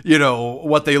or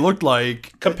what they looked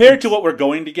like compared to what we're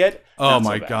going to get. Oh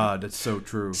my god, it's so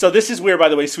true. So this is where, by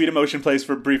the way, Sweet Emotion plays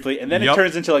for briefly, and then it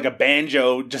turns into like a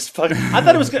banjo. Just fucking. I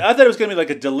thought it was going to be like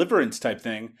a Deliverance type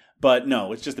thing, but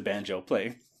no, it's just a banjo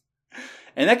playing,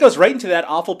 and that goes right into that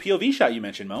awful POV shot you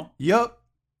mentioned, Mo. Yep.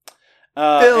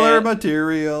 Filler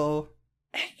material.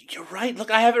 You're right.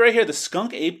 Look, I have it right here. The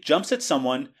skunk ape jumps at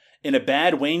someone in a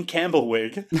bad Wayne Campbell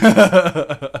wig.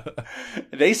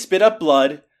 They spit up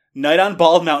blood. Night on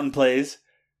Bald Mountain plays.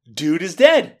 Dude is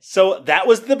dead. So that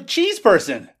was the cheese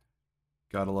person.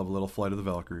 Gotta love a little Flight of the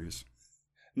Valkyries.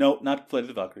 No, not Flight of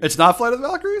the Valkyries. It's not Flight of the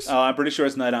Valkyries? Oh, I'm pretty sure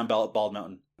it's Night on Bald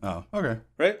Mountain. Oh, okay.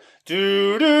 Right?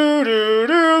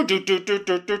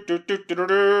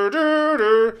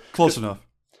 Close enough.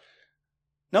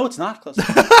 No, it's not close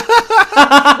enough.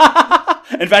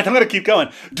 In fact, I'm going to keep going.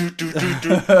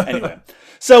 Anyway.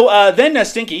 So then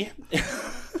Stinky,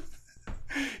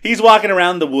 he's walking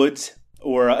around the woods.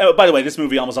 By the way, this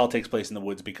movie almost all takes place in the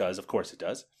woods because, of course, it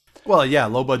does. Well, yeah,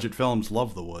 low-budget films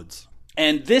love the woods.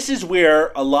 And this is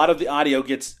where a lot of the audio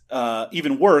gets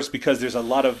even worse because there's a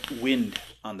lot of wind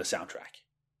on the soundtrack.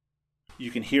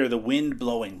 You can hear the wind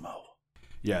blowing, Mo.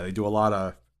 Yeah, they do a lot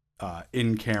of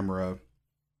in-camera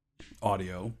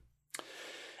audio.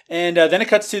 And then it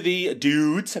cuts to the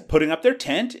dudes putting up their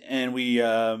tent, and we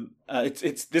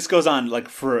this goes on like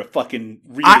for a fucking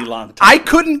really long time. I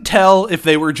couldn't tell if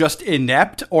they were just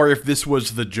inept or if this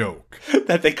was the joke.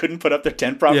 That they couldn't put up their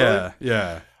tent properly.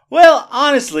 Yeah. Well,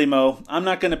 honestly, Mo, I'm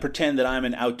not going to pretend that I'm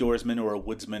an outdoorsman or a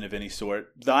woodsman of any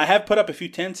sort. Though I have put up a few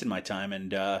tents in my time,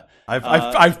 and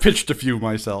I've pitched a few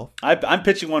myself. I'm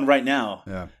pitching one right now.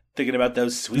 Yeah. Thinking about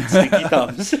those sweet stinky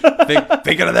thumbs.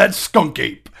 Thinking of that skunk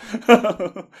ape.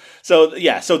 So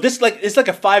this it's like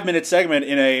a 5-minute segment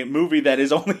in a movie that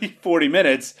is only 40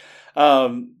 minutes.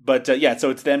 So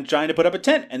it's them trying to put up a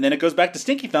tent, and then it goes back to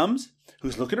Stinky Thumbs,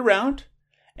 who's looking around,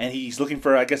 and he's looking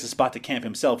for, I guess, a spot to camp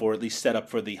himself, or at least set up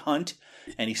for the hunt.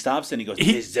 and he stops and he goes,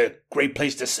 "This is a great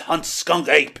place to hunt skunk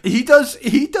ape." He does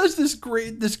this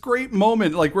great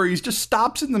moment like where he just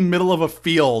stops in the middle of a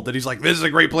field and he's like, "This is a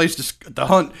great place to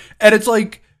hunt," and it's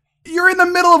like, you're in the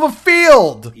middle of a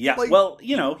field. Yeah, like, well,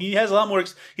 he has a lot more.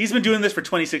 He's been doing this for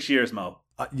 26 years, Mo.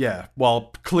 Yeah,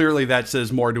 well, clearly that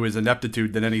says more to his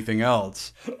ineptitude than anything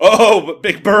else. Oh, but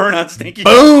big burn on Stinky.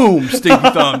 Boom, Stinky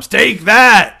Thumbs, take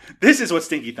that. This is what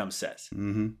Stinky Thumbs says.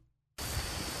 Mm-hmm.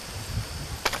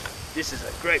 This is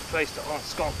a great place to hunt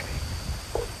skunk ape.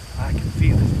 I can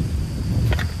feel it.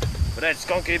 But that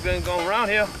skunk ape ain't going around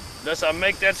here unless I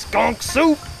make that skunk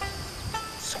soup.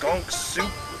 Skunk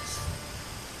soup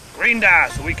with green dye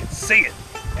so we can see it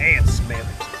and smell it.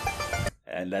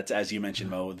 And that's, as you mentioned,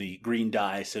 Mo, the green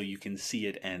dye so you can see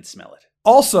it and smell it.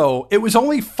 Also, it was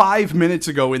only 5 minutes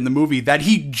ago in the movie that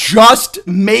he just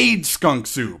made skunk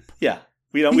soup. Yeah.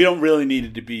 We don't really need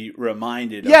it to be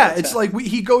reminded. Yeah, it's like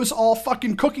he goes all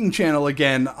fucking Cooking Channel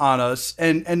again on us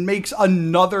and makes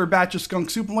another batch of skunk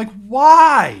soup. I'm like,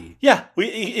 why? Yeah,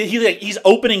 he's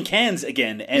opening cans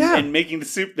again and making the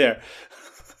soup there.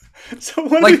 So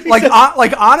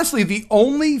honestly, the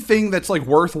only thing that's like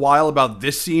worthwhile about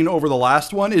this scene over the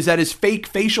last one is that his fake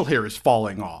facial hair is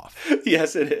falling off.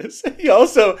 Yes, it is.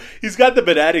 He's got the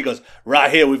banana. He goes, right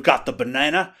here, we've got the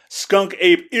banana. Skunk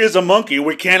ape is a monkey.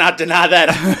 We cannot deny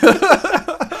that.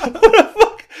 What the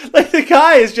fuck? Like, the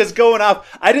guy is just going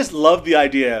off. I just love the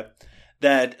idea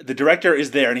that the director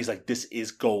is there and he's like, this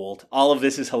is gold. All of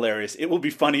this is hilarious. It will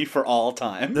be funny for all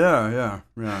time. Yeah.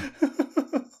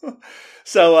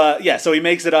 So, so he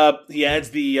makes it up. He adds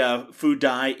the food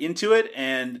dye into it,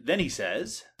 and then he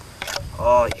says,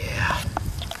 "Oh, yeah.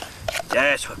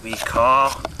 That's what we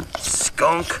call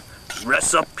skunk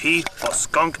recipe for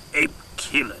skunk ape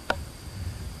killing.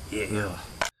 Yeah.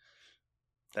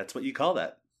 That's what you call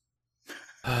that."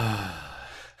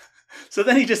 So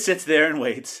then he just sits there and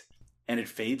waits, and it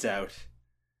fades out.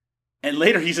 And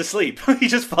later he's asleep. He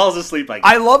just falls asleep, I guess.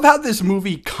 I love how this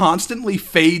movie constantly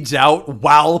fades out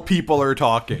while people are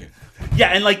talking. Yeah,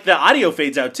 and like the audio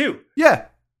fades out too. Yeah.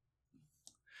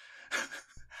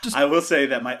 I will say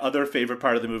that my other favorite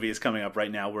part of the movie is coming up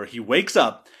right now, where he wakes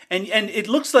up and it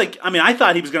looks like, I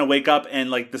thought he was going to wake up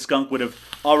and like the skunk would have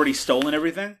already stolen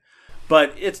everything,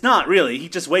 but it's not really. He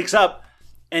just wakes up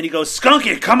and he goes,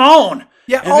 "Skunky, come on!"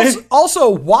 Yeah. Also,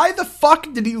 why the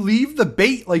fuck did he leave the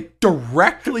bait like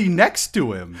directly next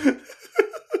to him?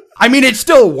 I mean, it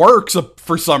still works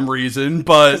for some reason,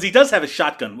 but because he does have a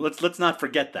shotgun. Let's not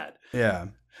forget that. Yeah.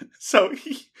 So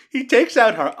he takes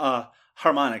out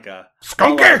harmonica,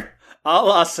 Skunky, a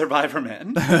la Survivor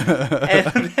Man,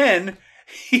 and then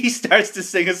he starts to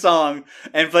sing a song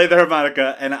and play the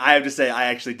harmonica. And I have to say, I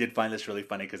actually did find this really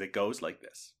funny because it goes like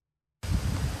this.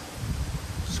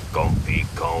 Skunky,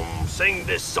 come sing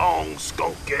this song,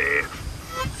 Skunky.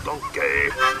 Skunky.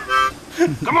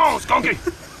 Come on, Skunky.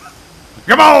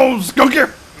 Come on,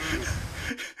 Skunky.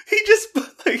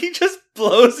 He just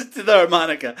blows into the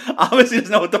harmonica. Obviously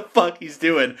doesn't know what the fuck he's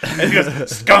doing. And he goes,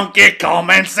 "Skunky, come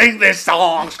and sing this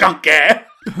song, Skunky."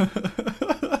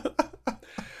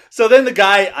 So then the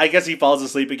guy, I guess he falls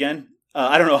asleep again.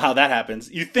 I don't know how that happens.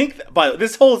 You think, but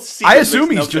this whole scene... I assume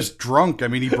he's just drunk. I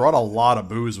mean, he brought a lot of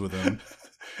booze with him.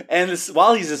 And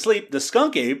while he's asleep, the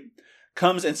skunk ape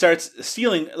comes and starts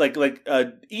stealing,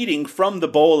 eating from the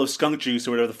bowl of skunk juice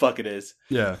or whatever the fuck it is.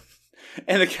 Yeah.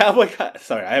 And the cowboy guy,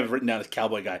 sorry, I have it written down as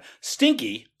cowboy guy,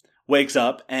 Stinky, wakes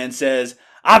up and says,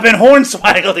 "I've been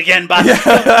hornswaggled again by the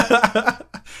skunk."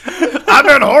 I've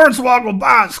been hornswoggled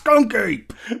by a skunk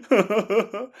ape.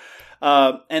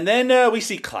 And then we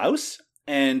see Klaus,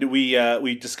 and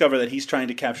we discover that he's trying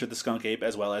to capture the skunk ape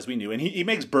as well as we knew. And he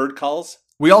makes bird calls.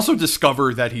 We also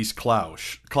discover that he's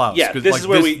Klaus. Yeah,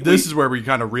 this is where we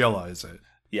kind of realize it.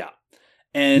 Yeah.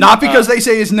 And not because they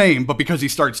say his name, but because he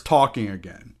starts talking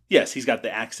again. Yes, he's got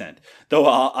the accent. Though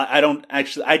I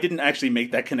didn't actually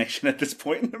make that connection at this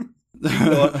point.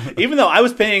 Even though I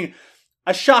was paying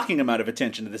a shocking amount of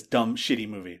attention to this dumb, shitty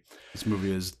movie. This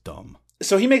movie is dumb.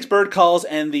 So he makes bird calls,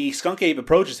 and the skunk ape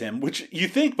approaches him, which you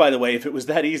think, by the way, if it was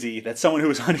that easy, that someone who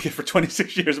was hunting it for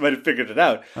 26 years might have figured it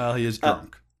out. Well, he is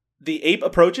drunk. The ape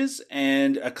approaches,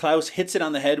 and Klaus hits it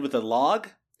on the head with a log,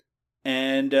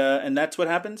 and that's what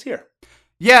happens here.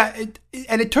 Yeah,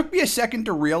 it took me a second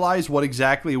to realize what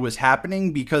exactly was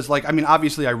happening because,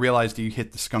 obviously I realized he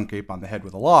hit the skunk ape on the head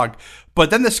with a log,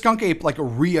 but then the skunk ape,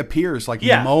 reappears,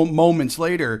 moments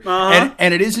later,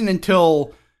 and it isn't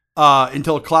until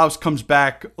Klaus comes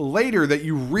back later that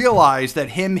you realize that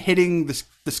him hitting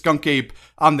the skunk ape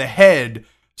on the head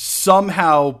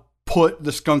somehow put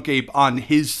the skunk ape on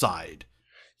his side.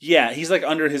 Yeah, he's,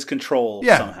 under his control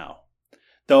somehow.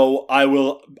 Though I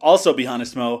will also be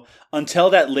honest, Mo, until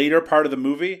that later part of the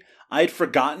movie, I had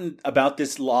forgotten about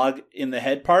this log in the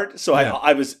head part, so Yeah.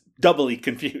 I was doubly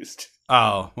confused.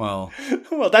 Oh, well.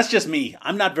 Well, that's just me.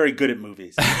 I'm not very good at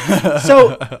movies.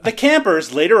 So the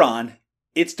campers, later on,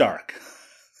 it's dark.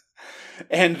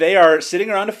 And they are sitting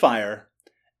around a fire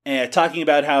and talking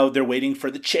about how they're waiting for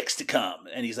the chicks to come.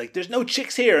 And he's like, there's no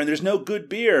chicks here and there's no good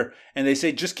beer. And they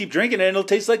say, just keep drinking it and it'll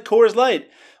taste like Coors Light.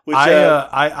 Which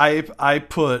I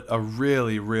put a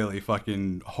really, really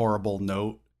fucking horrible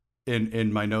note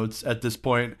in my notes at this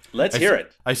point. Let's hear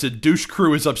it. I said, douche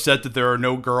crew is upset that there are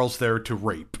no girls there to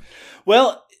rape.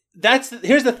 Well, here's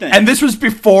the thing. And this was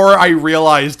before I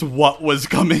realized what was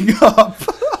coming up.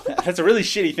 That's a really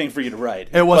shitty thing for you to write.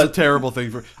 It was a terrible thing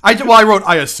for... I wrote,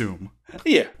 I assume.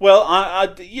 Yeah,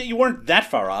 well, you weren't that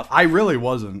far off. I really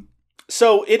wasn't.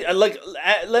 So,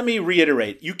 let me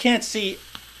reiterate. You can't see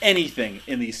anything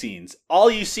in these scenes. All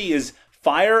you see is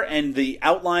fire and the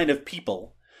outline of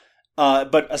people.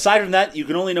 But aside from that, you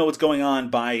can only know what's going on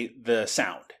by the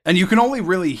sound. And you can only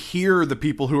really hear the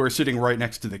people who are sitting right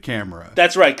next to the camera.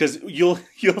 That's right, because you'll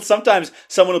sometimes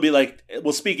someone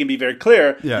will speak and be very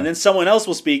clear, Yeah. and then someone else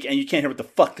will speak and you can't hear what the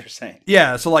fuck they're saying.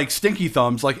 Yeah, so like Stinky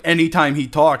Thumbs, like anytime he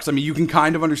talks, I mean, you can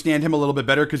kind of understand him a little bit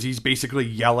better because he's basically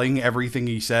yelling everything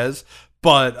he says.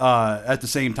 But at the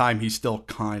same time, he's still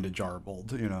kind of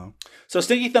jarbled, you know. So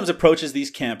Stinky Thumbs approaches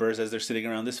these campers as they're sitting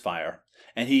around this fire,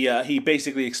 and he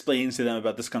basically explains to them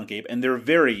about the skunk ape, and they're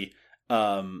very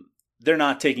they're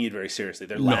not taking it very seriously.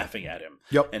 They're laughing at him.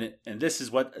 Yep. And this is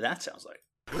what that sounds like.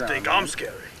 You think I'm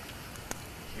scary?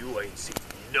 You ain't seen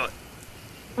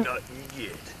nothing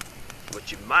yet.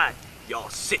 But you might. Y'all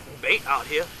sitting bait out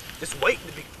here, just waiting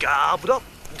to be gobbled up.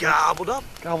 Gobbled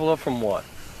up from what?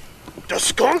 The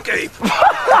skunk ape!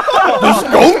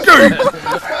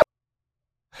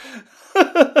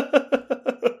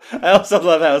 I also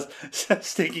love how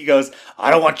Stinky goes,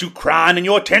 I don't want you crying in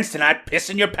your tents tonight,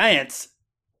 pissing your pants.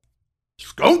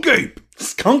 Skunk ape!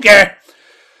 Skunker!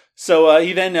 So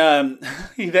he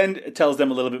then tells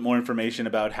them a little bit more information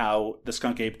about how the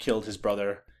skunk ape killed his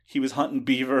brother. He was hunting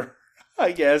beaver,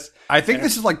 I guess. I think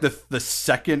this is like the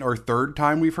second or third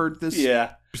time we've heard this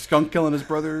skunk killing his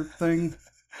brother thing.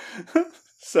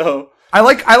 So I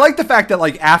like the fact that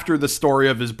like after the story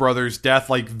of his brother's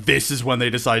death, like this is when they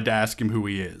decide to ask him who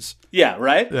he is. Yeah,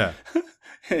 right? Yeah.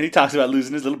 And he talks about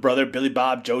losing his little brother, Billy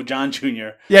Bob Joe John Jr.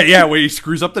 Yeah, where he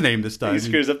screws up the name this time. He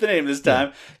screws up the name this time.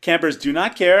 Yeah. Campers do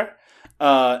not care.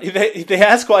 They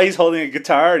ask why he's holding a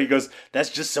guitar, and he goes, "That's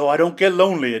just so I don't get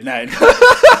lonely at night."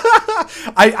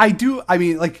 I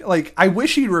mean, I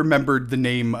wish he remembered the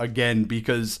name again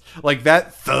because, like,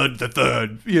 that thud,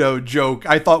 joke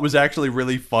I thought was actually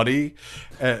really funny.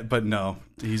 But no,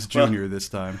 he's Junior this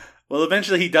time. Well,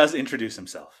 eventually he does introduce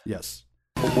himself. Yes.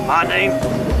 My name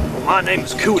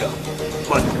is Cuda,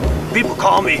 but people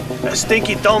call me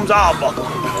Stinky Thumbs Arbuckle.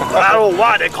 I don't know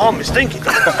why they call me Stinky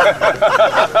Thumbs,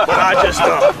 but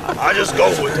I just go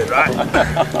with it, right?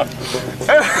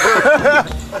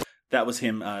 That was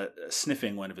him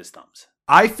sniffing one of his thumbs.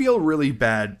 I feel really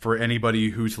bad for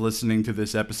anybody who's listening to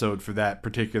this episode for that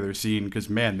particular scene because,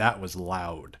 man, that was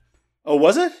loud. Oh,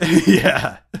 was it?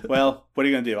 Yeah. Well, what are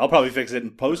you going to do? I'll probably fix it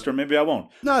in post, or maybe I won't.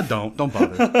 No, don't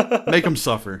bother. Make them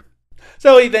suffer.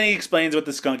 So then he explains what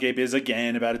the skunk ape is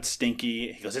again, about it's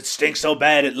stinky. He goes, it stinks so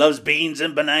bad, it loves beans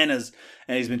and bananas.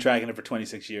 And he's been tracking it for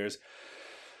 26 years.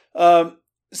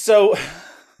 So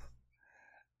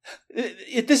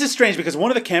this is strange because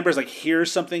one of the campers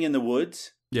hears something in the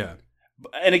woods. Yeah.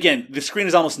 And again, the screen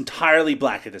is almost entirely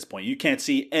black at this point. You can't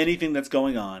see anything that's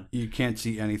going on. You can't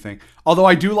see anything. Although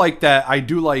I do like that. I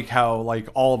do like how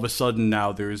all of a sudden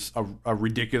now there's a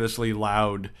ridiculously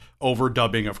loud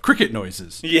overdubbing of cricket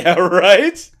noises. Yeah,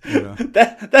 right? Yeah.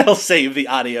 That'll save the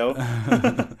audio.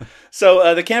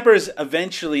 So the campers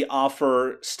eventually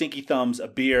offer Stinky Thumbs a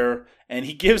beer, and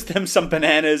he gives them some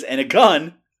bananas and a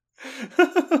gun.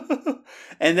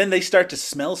 And then they start to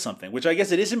smell something, which I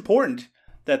guess it is important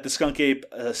that the skunk ape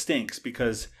stinks,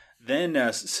 because then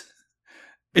it's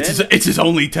his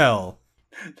only tell.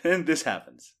 Then this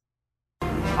happens.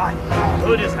 I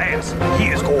heard his ass. He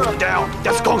is going down.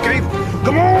 That skunk ape.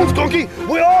 Come on, Skunky.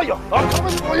 Where are you? I'm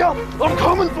coming for you. I'm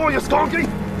coming for you,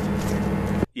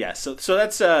 Skunky. Yeah, so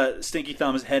that's Stinky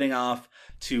Thumbs heading off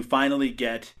to finally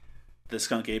get the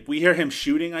skunk ape. We hear him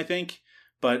shooting, I think.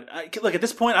 But look, at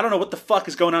this point, I don't know what the fuck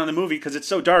is going on in the movie because it's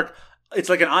so dark. It's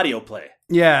like an audio play.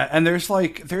 Yeah, and there's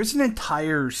an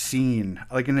entire scene,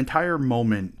 like an entire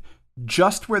moment,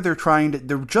 just where they're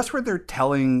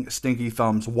telling Stinky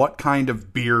Thumbs what kind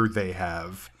of beer they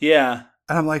have. Yeah.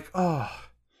 And I'm like, oh.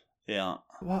 Yeah.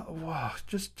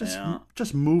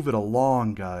 Just move it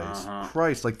along, guys.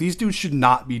 Christ, like these dudes should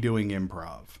not be doing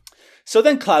improv. So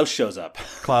then Klaus shows up.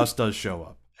 Klaus does show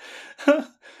up.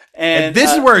 And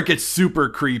this is where it gets super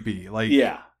creepy. Like,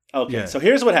 yeah. Okay. Yeah. So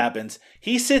here's what happens.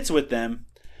 He sits with them.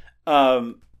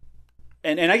 And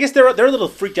I guess they're a little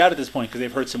freaked out at this point because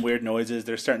they've heard some weird noises.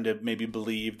 They're starting to maybe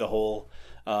believe the whole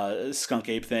skunk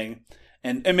ape thing.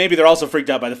 And maybe they're also freaked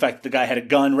out by the fact that the guy had a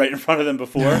gun right in front of them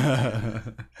before.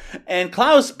 And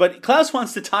Klaus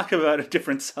wants to talk about a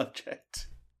different subject.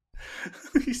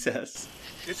 He says,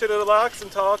 You should relax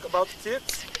and talk about the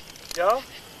tits. Yeah?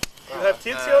 You have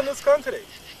tits here on this country.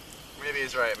 Maybe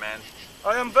he's right, man.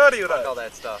 I am very right. Fuck all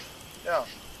that stuff. Yeah.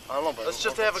 Let's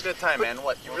just have a good time, man.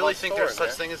 What, you really think there's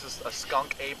such thing as a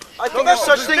skunk ape? I think there's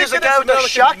such thing as a guy with a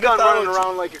shotgun running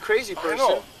around like a crazy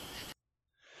person.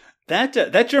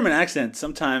 That German accent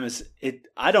sometimes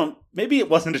maybe it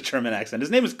wasn't a German accent.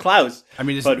 His name is Klaus. I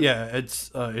mean,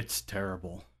 it's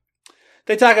terrible.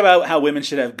 They talk about how women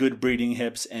should have good breeding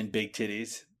hips and big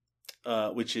titties,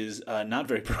 which is not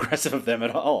very progressive of them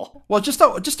at all. Well, just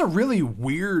a really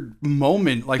weird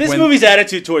moment. Like this movie's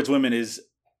attitude towards women is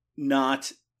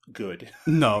not good.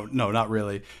 No, not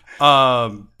really.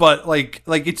 But like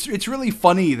it's really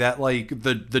funny that like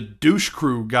the douche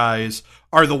crew guys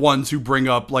are the ones who bring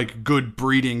up like good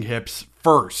breeding hips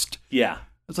first. Yeah,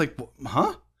 it's like,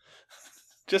 huh?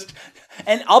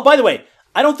 By the way,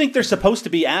 I don't think they're supposed to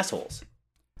be assholes.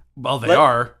 Well, they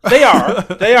are. They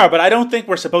are, but I don't think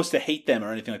we're supposed to hate them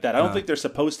or anything like that. I don't think they're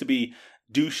supposed to be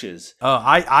douches.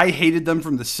 I hated them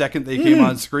from the second they came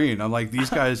on screen. I'm like, these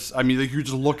guys, I mean, like, you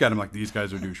just look at them like, these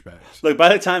guys are douchebags. Look, by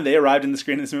the time they arrived in the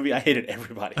screen in this movie, I hated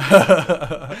everybody.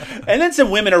 And then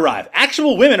some women arrive.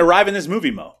 Actual women arrive in this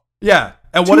movie, Mo. Yeah.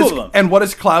 And Two of them. What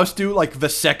does Klaus do like the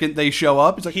second they show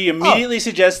up? He's like, he immediately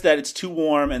suggests that it's too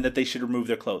warm and that they should remove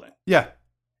their clothing. Yeah.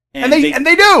 And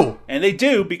they do. And they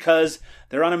do because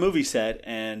they're on a movie set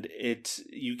and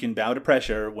you can bow to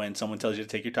pressure when someone tells you to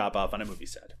take your top off on a movie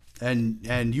set.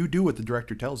 And you do what the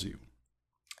director tells you.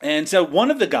 And so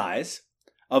one of the guys,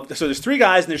 so there's 3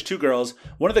 guys and there's 2 girls.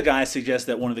 One of the guys suggests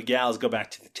that one of the gals go back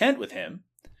to the tent with him.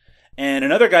 And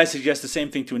another guy suggests the same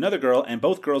thing to another girl, and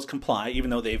both girls comply, even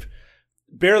though they've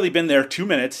barely been there 2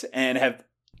 minutes and have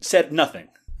said nothing.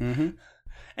 Mm-hmm.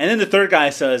 And then the third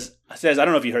guy says, I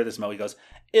don't know if you heard this, Mo. He goes,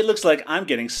 "It looks like I'm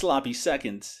getting sloppy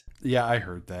seconds." Yeah, I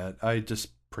heard that. I just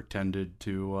pretended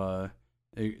to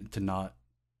not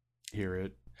hear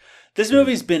it. This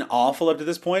movie's been awful up to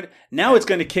this point. Now it's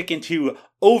going to kick into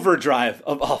overdrive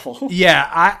of awful. Yeah,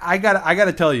 I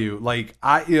gotta tell you, like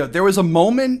there was a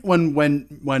moment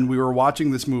when we were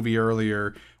watching this movie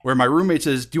earlier where my roommate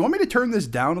says, "Do you want me to turn this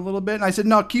down a little bit?" And I said,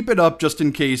 "No, keep it up just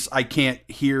in case I can't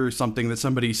hear something that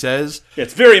somebody says." Yeah,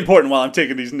 it's very important while I'm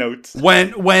taking these notes.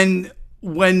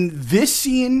 When this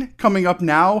scene coming up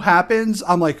now happens,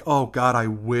 I'm like, oh God, I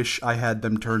wish I had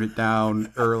them turn it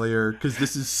down earlier because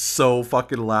this is so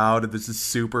fucking loud and this is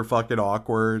super fucking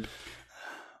awkward.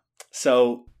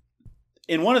 So,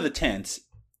 in one of the tents,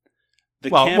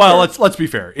 let's be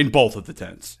fair. In both of the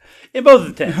tents.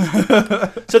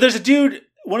 So there's a dude,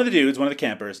 one of the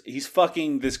campers, he's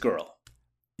fucking this girl.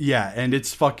 Yeah, and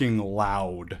it's fucking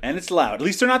loud. And it's loud. At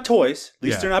least they're not toys. At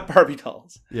least they're not Barbie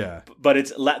dolls. Yeah.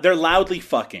 But they're loudly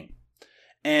fucking.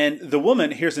 And the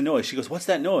woman hears a noise. She goes, "What's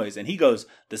that noise?" And he goes,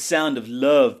 "The sound of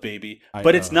love, baby."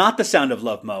 But it's not the sound of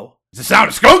love, Mo. It's the sound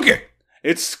of Skunky.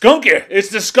 It's Skunky. It's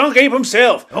the skunk ape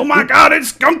himself. Oh my God,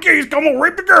 it's Skunky. He's gonna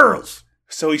rape the girls.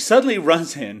 So he suddenly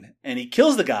runs in and he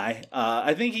kills the guy.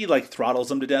 I think he like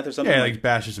throttles him to death or something. Yeah, like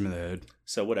bashes him in the head.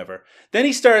 So whatever. Then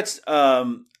he starts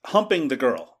humping the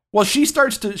girl. Well, she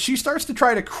starts to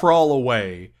try to crawl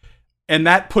away, and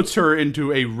that puts her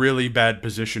into a really bad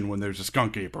position when there's a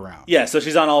skunk ape around. Yeah, so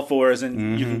she's on all fours,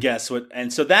 and you can guess what.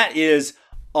 And so that is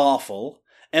awful.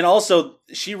 And also,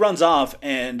 she runs off,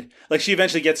 and like she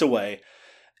eventually gets away.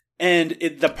 And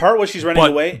the part where she's running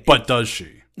away, but does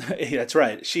she? That's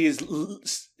right. She's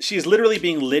literally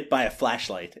being lit by a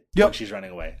flashlight when she's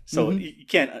running away. So you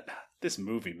can't. This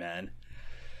movie, man.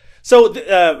 So,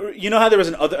 you know how there was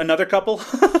another couple?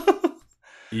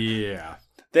 Yeah.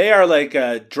 They are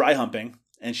like dry humping,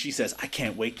 and she says, "I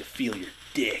can't wait to feel your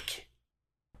dick."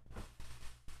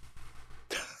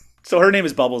 So her name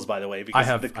is Bubbles, by the way. Because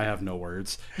I have no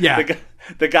words. Yeah.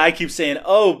 The guy keeps saying,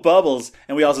 "Oh, Bubbles."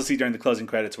 And we also see during the closing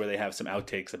credits where they have some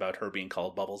outtakes about her being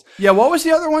called Bubbles. Yeah, what was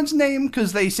the other one's name?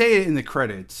 Because they say it in the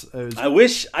credits. I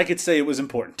wish I could say it was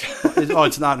important.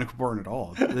 It's not important at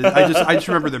all. I just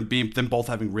remember them both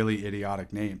having really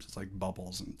idiotic names. It's like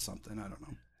Bubbles and something. I don't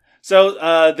know.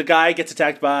 So the guy gets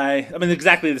attacked by. I mean,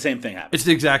 exactly the same thing happens. It's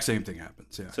the exact same thing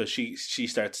happens. Yeah. So she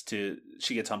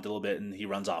gets humped a little bit, and he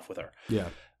runs off with her. Yeah.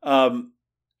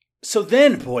 So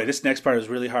then, boy, this next part is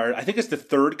really hard. I think it's the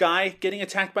third guy getting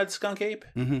attacked by the skunk ape.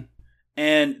 Mm-hmm.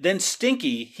 And then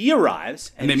Stinky, he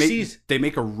arrives, and they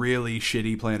make a really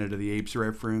shitty Planet of the Apes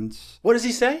reference. What does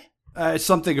he say? It's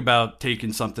something about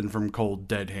taking something from cold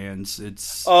dead hands.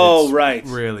 It's right,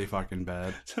 really fucking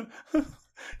bad.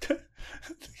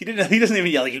 He doesn't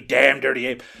even yell, "You damn dirty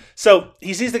ape!" So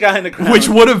he sees the guy in the ground, which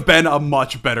would have been a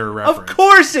much better reference. Of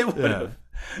course, it would have.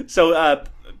 So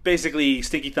basically,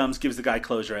 Stinky Thumbs gives the guy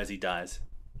closure as he dies.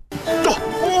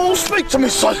 Oh, speak to me,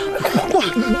 son.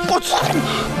 What's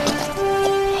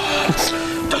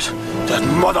that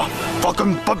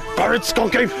motherfucking barbaric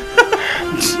skunk ape?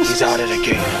 He's at it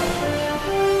again.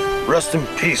 Rest in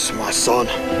peace, my son.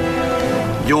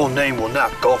 Your name will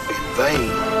not go in vain.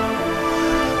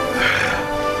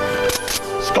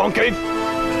 Skunk ape,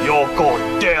 you're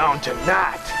going down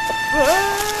tonight.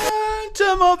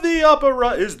 Phantom of the Opera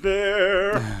is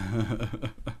there.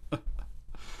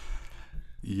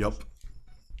 Yup.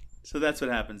 So that's what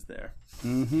happens there.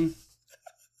 Mm-hmm.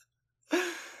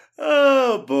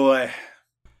 Oh boy.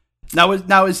 Now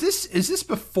is this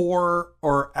before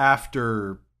or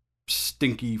after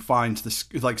Stinky finds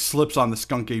slips on the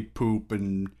skunk ape poop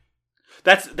and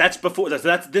that's before.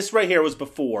 That's this right here was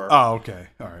before. Oh, okay,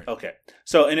 all right, okay.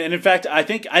 So and in fact, I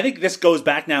think this goes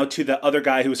back now to the other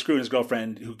guy who was screwing his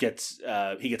girlfriend, who gets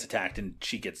attacked and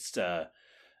she gets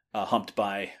humped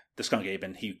by the skunk ape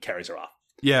and he carries her off.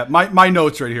 Yeah, my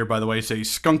notes right here, by the way, say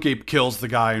skunk ape kills the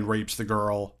guy and rapes the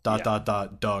girl. ...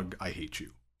 Doug, I hate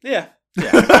you. Yeah.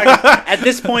 Yeah. At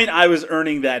this point, I was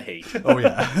earning that hate. Oh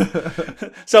yeah.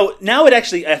 So now I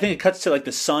think it cuts to like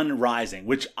the sun rising,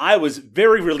 which I was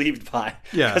very relieved by.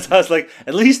 Yeah. Because I was like,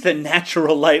 at least the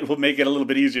natural light will make it a little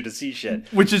bit easier to see shit.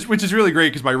 Which is really great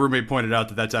because my roommate pointed out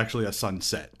that that's actually a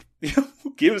sunset.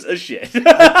 Who gives a shit?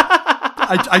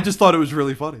 I just thought it was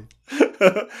really funny.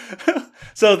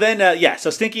 So then, so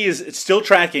Stinky is still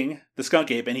tracking the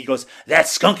skunk ape, and he goes,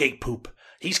 "That's skunk ape poop.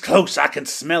 He's close. I can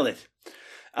smell it."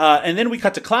 And then we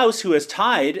cut to Klaus, who has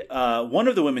tied one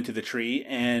of the women to the tree,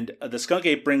 and the skunk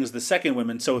ape brings the second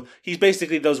woman. So he's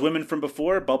basically those women from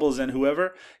before, Bubbles and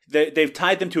whoever. They've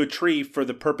tied them to a tree for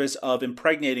the purpose of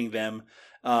impregnating them.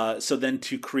 So then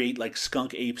to create like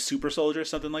skunk ape super soldiers,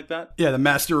 something like that. Yeah, the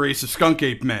master race of skunk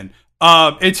ape men.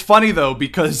 It's funny though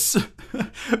because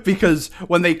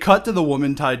when they cut to the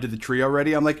woman tied to the tree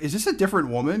already, I'm like, is this a different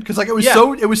woman? Because like it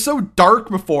was so dark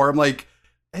before. I'm like,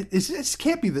 is this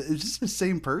the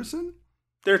same person?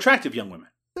 They're attractive young women.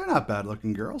 They're not bad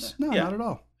looking girls. No, not at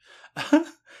all.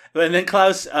 And then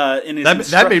Klaus in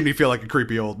his that made me feel like a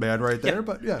creepy old man right there.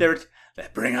 But yeah,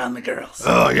 bring on the girls.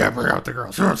 Oh yeah, bring out the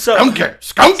girls. Skunky.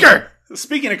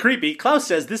 Speaking of creepy, Klaus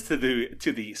says this to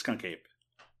the skunk ape.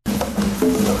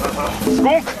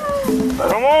 Skunk,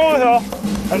 come over here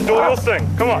and do your thing.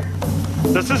 Come on.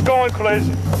 This is going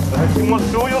crazy. You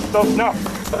must do your stuff now.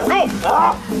 Go!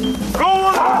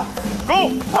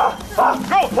 Go!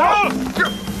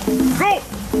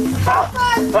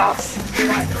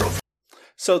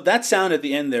 So that sound at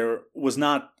the end there was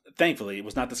not, thankfully, it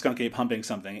was not the skunk ape humping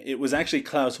something. It was actually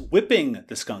Klaus whipping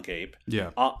the skunk ape.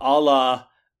 Yeah. A la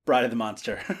Bride of the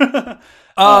Monster.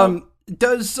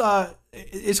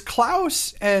 Is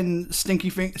Klaus and Stinky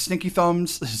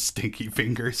Thumbs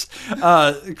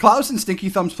Klaus and Stinky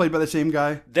Thumbs played by the same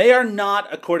guy? They are not,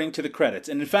 according to the credits.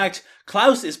 And in fact,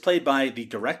 Klaus is played by the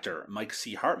director, Mike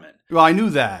C. Hartman. Well, I knew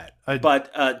that.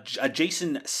 But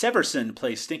Jason Severson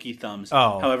plays Stinky Thumbs.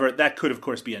 Oh. However, that could, of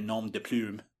course, be a nom de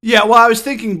plume. Yeah, well, I was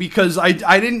thinking because I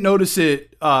didn't notice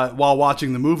it while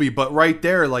watching the movie, but right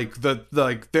there, like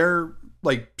they're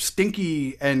like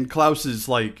Stinky and Klaus's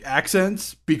like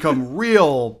accents become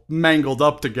real mangled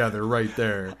up together right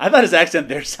there. I thought his accent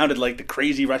there sounded like the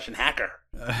crazy Russian hacker.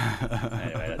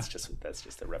 Anyway, that's just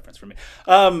a reference for me.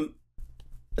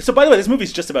 So by the way, this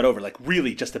movie's just about over, like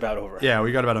really just about over. Yeah,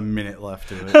 we got about a minute left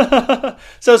to it.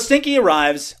 So Stinky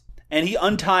arrives and he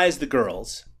unties the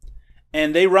girls.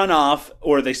 And they run off,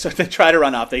 or they try to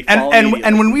run off. They fall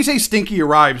and when we say Stinky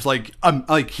arrives, like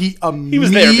he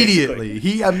was there, basically.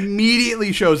 He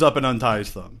immediately shows up and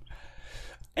unties them.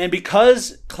 And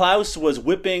because Klaus was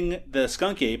whipping the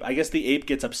skunk ape, I guess the ape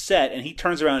gets upset and he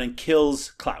turns around and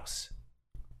kills Klaus.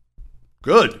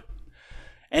 Good.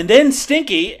 And then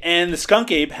Stinky and the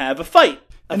skunk ape have a fight.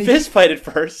 A fist fight at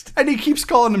first. And he keeps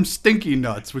calling him Stinky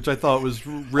Nuts, which I thought was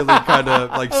really kind of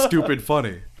like stupid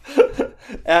funny.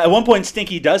 At one point,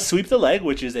 Stinky does sweep the leg,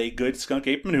 which is a good skunk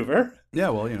ape maneuver. Yeah,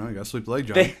 well, you gotta sweep the leg,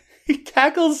 Johnny. He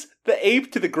tackles the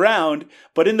ape to the ground,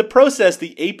 but in the process,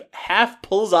 the ape half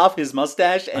pulls off his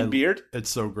mustache and beard. It's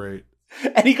so great.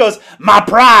 And he goes, "My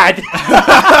pride."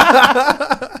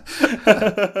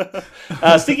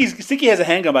 Stinky has a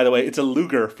handgun, by the way. It's a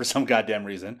Luger for some goddamn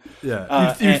reason.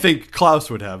 Yeah, you'd think Klaus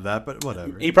would have that, but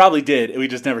whatever. He probably did. We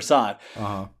just never saw it.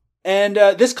 Uh-huh. And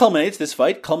this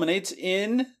fight culminates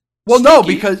in. Well,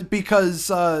 Stinky. no,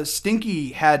 because Stinky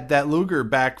had that Luger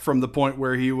back from the point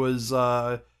where he was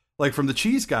like from the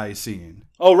cheese guy scene.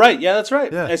 Oh, right. Yeah, that's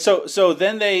right. Yeah. And so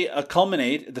then they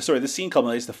culminate. The scene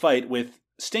culminates the fight with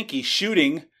Stinky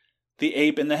shooting the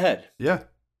ape in the head. Yeah.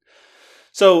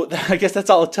 So I guess that's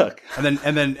all it took. And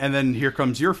then here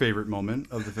comes your favorite moment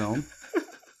of the film.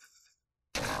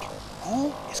 Who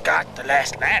has got the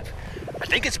last laugh? I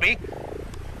think it's me.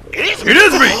 It is me!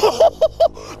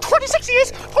 26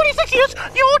 years! 26 years!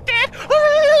 You're dead!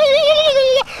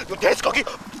 You're dead, Skunky!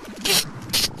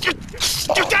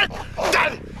 You're dead!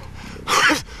 Dead!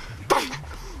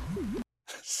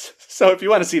 So if you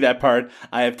want to see that part,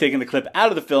 I have taken the clip out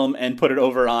of the film and put it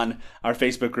over on our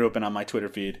Facebook group and on my Twitter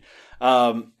feed.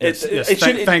 Thank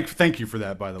you for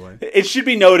that, by the way. It should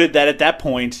be noted that at that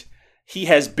point, he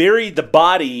has buried the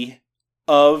body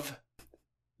of...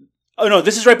 Oh, no,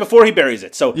 this is right before he buries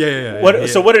it. So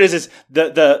So what it is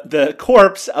the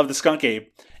corpse of the skunk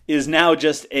ape is now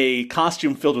just a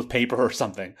costume filled with paper or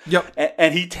something. Yep.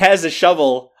 And he has a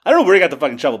shovel. I don't know where he got the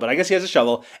fucking shovel, but I guess he has a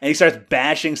shovel, and he starts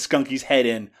bashing Skunky's head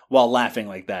in while laughing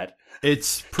like that.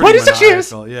 It's pretty 26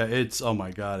 years! Yeah, it's, oh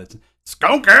my God, it's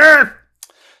Skunky!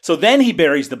 So then he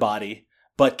buries the body,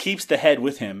 but keeps the head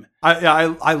with him.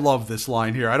 I love this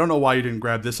line here. I don't know why you didn't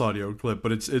grab this audio clip,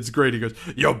 but it's great. He goes,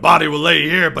 "Your body will lay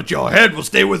here, but your head will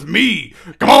stay with me.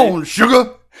 Come on,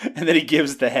 sugar." And then he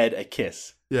gives the head a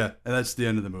kiss. Yeah, and that's the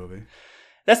end of the movie.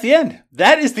 That's the end.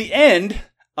 That is the end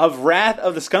of Wrath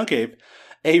of the Skunk Ape.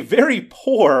 A very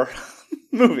poor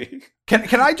movie.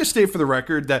 Can I just say for the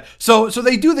record that so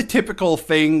they do the typical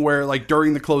thing where like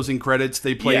during the closing credits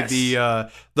they play the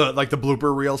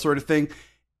blooper reel sort of thing.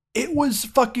 It was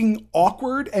fucking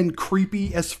awkward and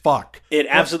creepy as fuck. It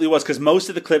absolutely was, because most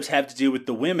of the clips have to do with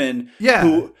the women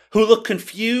who look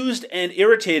confused and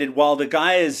irritated while the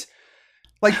guy is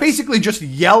like basically just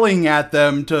yelling at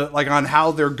them to like on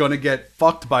how they're gonna get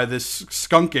fucked by this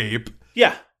skunk ape.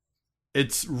 Yeah.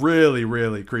 It's really,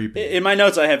 really creepy. In my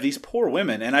notes, I have these poor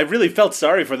women, and I really felt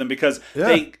sorry for them because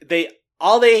they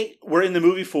all they were in the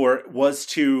movie for was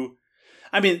to.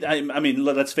 I mean,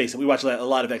 let's face it. We watch a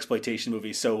lot of exploitation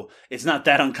movies, so it's not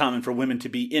that uncommon for women to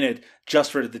be in it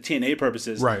just for the TNA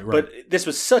purposes. Right. But this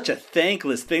was such a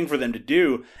thankless thing for them to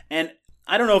do, and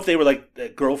I don't know if they were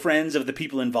like girlfriends of the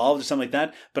people involved or something like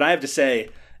that. But I have to say,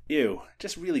 ew,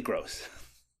 just really gross.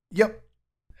 Yep.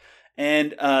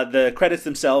 And the credits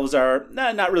themselves are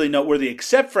not really noteworthy,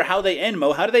 except for how they end,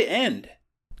 Mo. How do they end?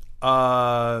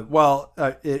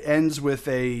 It ends with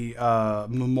a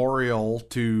memorial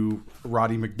to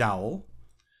Roddy McDowell.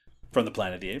 From the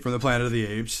Planet of the Apes. From the Planet of the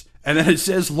Apes. And then it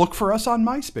says, look for us on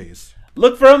MySpace.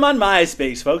 Look for them on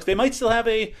MySpace, folks. They might still have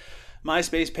a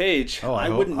MySpace page. Oh, I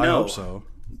wouldn't know. I hope so.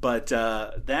 But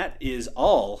that is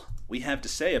all we have to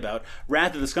say about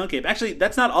Wrath of the Skunk Ape. Actually,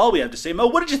 that's not all we have to say. Mo,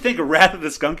 what did you think of Wrath of the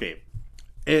Skunk Ape?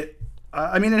 It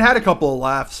had a couple of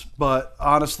laughs, but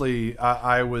honestly,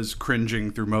 I was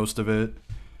cringing through most of it.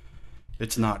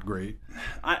 It's not great.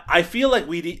 I feel like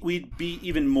we'd be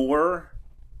even more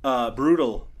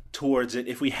brutal towards it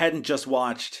if we hadn't just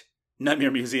watched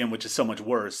Nightmare Museum, which is so much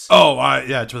worse. Oh,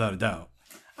 it's without a doubt.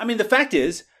 I mean, the fact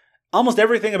is, almost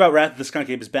everything about Wrath of the Skunk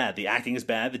Ape is bad. The acting is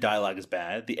bad. The dialogue is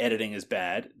bad. The editing is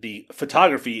bad. The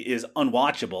photography is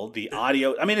unwatchable. The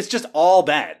audio, I mean, it's just all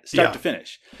bad, start to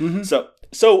finish. Mm-hmm.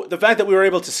 So the fact that we were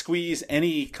able to squeeze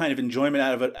any kind of enjoyment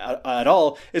out of it at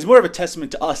all is more of a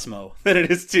testament to us, Mo, than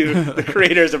it is to the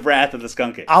creators of Wrath of the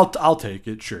Skunk Ape. I'll take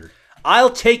it, sure. I'll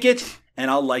take it, and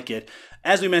I'll like it.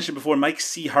 As we mentioned before, Mike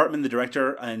C. Hartman, the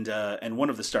director and one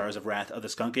of the stars of Wrath of the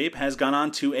Skunk Ape, has gone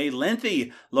on to a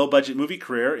lengthy low-budget movie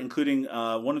career, including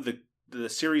one of the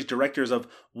series directors of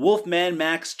Wolfman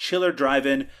Max Chiller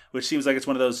Drive-In, which seems like it's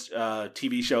one of those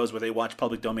TV shows where they watch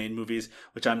public domain movies,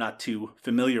 which I'm not too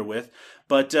familiar with.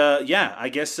 But I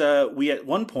guess we at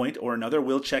one point or another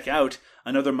will check out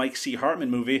another Mike C.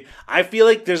 Hartman movie. I feel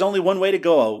like there's only one way to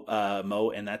go, Mo,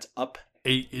 and that's up.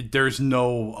 There's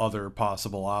no other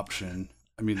possible option.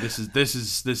 I mean, this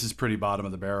is pretty bottom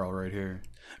of the barrel right here.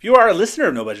 If you are a listener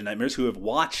of No Budget Nightmares who have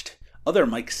watched other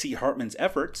Mike C. Hartman's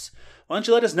efforts, why don't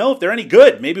you let us know if they're any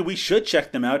good? Maybe we should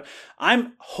check them out.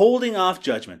 I'm holding off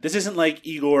judgment. This isn't like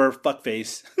Igor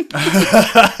Fuckface,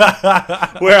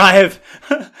 where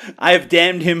I have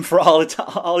damned him for all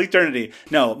eternity.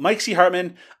 No, Mike C.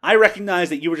 Hartman, I recognize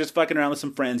that you were just fucking around with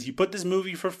some friends. You put this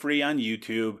movie for free on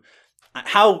YouTube.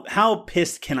 How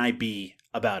pissed can I be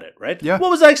about it, right? Yeah.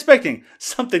 What was I expecting?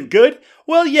 Something good?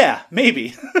 Well, yeah,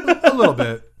 maybe. A little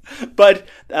bit. But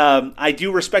I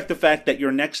do respect the fact that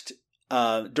your next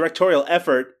directorial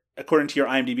effort, according to your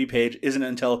IMDb page, isn't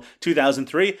until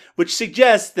 2003, which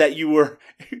suggests that you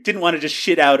didn't want to just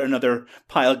shit out another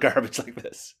pile of garbage like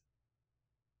this.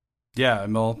 Yeah,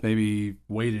 well, maybe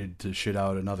waited to shit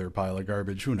out another pile of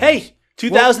garbage. Who knows? Hey,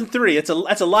 2003. That's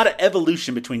a lot of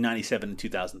evolution between 97 and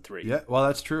 2003. Yeah, well,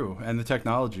 that's true. And the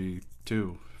technology,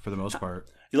 too, for the most part.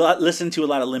 You listened to a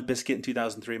lot of Limp Bizkit in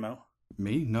 2003, Mo?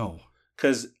 Me? No.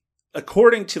 Because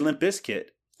according to Limp Bizkit,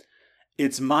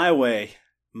 it's my way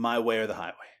or the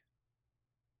highway.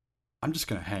 I'm just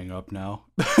going to hang up now.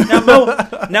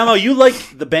 Now, Mo, you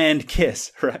like the band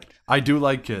Kiss, right? I do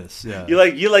like Kiss, yeah.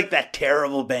 You like that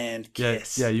terrible band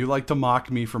Kiss. Yeah, you like to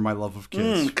mock me for my love of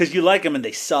Kiss. Because you like them and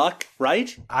they suck,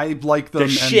 right? I like them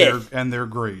and they're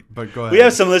great, but go ahead. We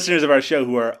have some listeners of our show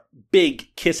who are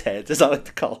big Kiss heads, as I like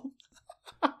to call them.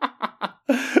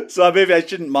 So maybe I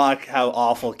shouldn't mock how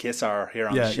awful Kiss are here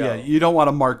on the show. Yeah, you don't want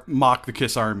to mock the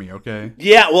Kiss Army, okay?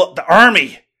 Yeah, well, the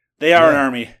Army. They are an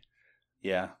army.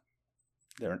 Yeah.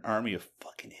 They're an army of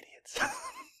fucking idiots.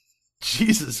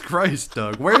 Jesus Christ,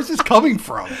 Doug. Where is this coming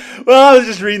from? Well, I was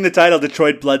just reading the title,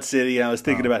 Detroit Blood City, and I was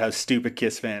thinking about how stupid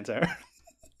Kiss fans are.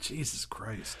 Jesus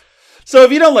Christ. So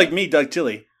if you don't like me, Doug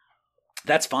Tilley,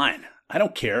 that's fine. I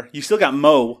don't care. You still got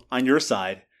Mo on your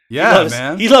side. Yeah,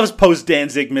 man. He loves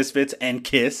post-Danzig Misfits and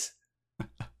Kiss.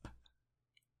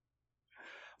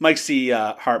 Mike C.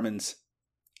 Hartman's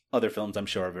other films, I'm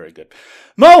sure, are very good.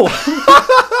 Mo!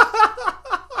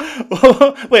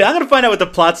 Wait, I'm going to find out what the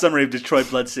plot summary of Detroit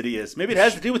Blood City is. Maybe it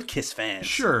has to do with Kiss fans.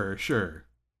 Sure. It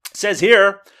says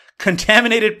here,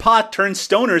 contaminated pot turns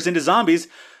stoners into zombies.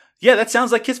 Yeah, that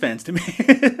sounds like Kiss fans to me.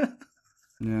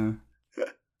 Yeah.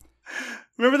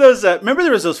 Remember those? Remember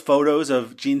there was those photos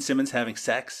of Gene Simmons having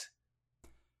sex?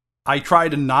 I try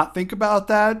to not think about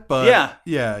that, but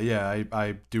yeah,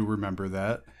 I do remember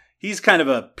that. He's kind of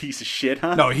a piece of shit,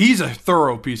 huh? No, he's a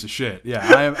thorough piece of shit.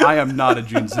 Yeah, I am not a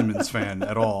Gene Simmons fan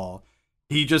at all.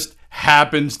 He just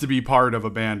happens to be part of a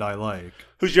band I like.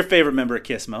 Who's your favorite member of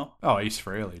Kiss, Mo? Oh, Ace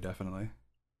Frehley, definitely.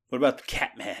 What about the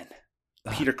Catman?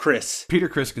 Peter Criss. Peter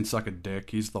Criss can suck a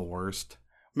dick. He's the worst.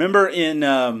 Remember in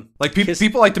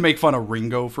people like to make fun of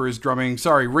Ringo for his drumming.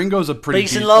 Sorry, Ringo's a pretty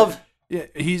Bass in Love. Yeah,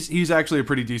 he's actually a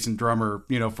pretty decent drummer,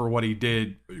 for what he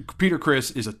did. Peter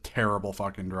Criss is a terrible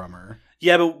fucking drummer.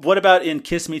 Yeah, but what about in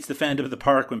Kiss Meets the Phantom of the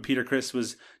Park when Peter Criss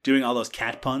was doing all those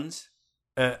cat puns?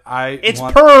 It's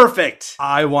perfect.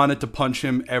 I wanted to punch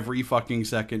him every fucking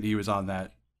second he was on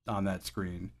that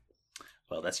screen.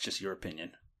 Well, that's just your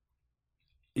opinion.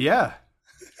 Yeah.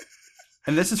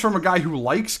 And this is from a guy who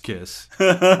likes Kiss.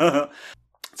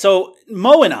 So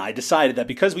Mo and I decided that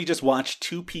because we just watched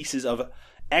 2 pieces of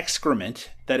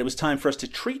excrement, that it was time for us to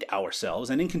treat ourselves.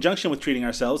 And in conjunction with treating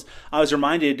ourselves, I was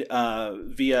reminded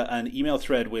via an email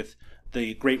thread with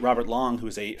the great Robert Long, who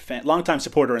is a longtime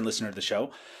supporter and listener of the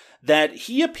show, that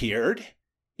he appeared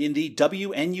in the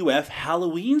WNUF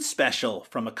Halloween special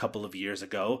from a couple of years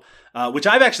ago, which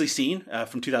I've actually seen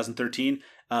from 2013,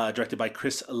 directed by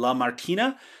Chris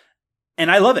LaMartina. And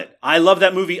I love it. I love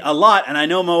that movie a lot, and I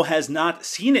know Mo has not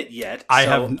seen it yet. I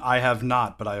have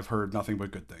not, but I have heard nothing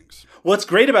but good things. What's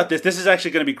great about this is actually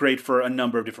going to be great for a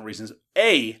number of different reasons.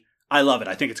 A, I love it.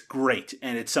 I think it's great,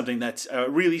 and it's something that's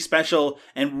really special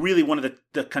and really one of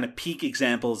the kind of peak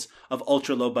examples of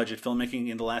ultra low budget filmmaking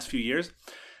in the last few years.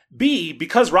 B,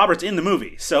 because Robert's in the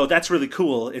movie, so that's really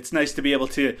cool. It's nice to be able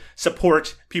to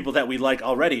support people that we like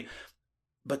already.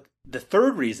 But the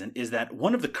third reason is that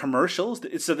one of the commercials,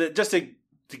 so that just to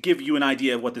give you an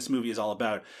idea of what this movie is all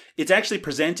about, it's actually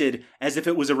presented as if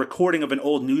it was a recording of an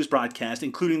old news broadcast,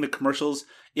 including the commercials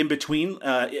in between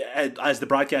as the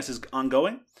broadcast is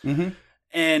ongoing. Mm-hmm.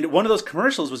 And one of those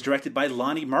commercials was directed by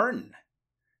Lonnie Martin.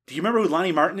 Do you remember who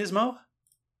Lonnie Martin is, Mo?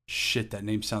 Shit, that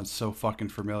name sounds so fucking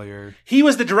familiar. He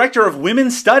was the director of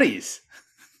Women's Studies.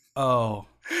 Oh.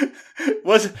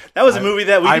 That was a movie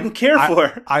that we didn't care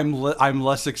for. I'm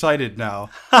less excited now.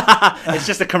 It's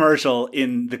just a commercial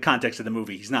in the context of the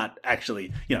movie. He's not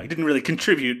actually, he didn't really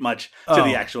contribute much to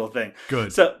the actual thing.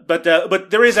 Good. So, but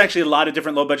there is actually a lot of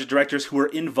different low budget directors who were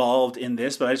involved in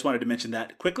this. But I just wanted to mention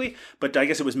that quickly. But I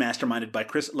guess it was masterminded by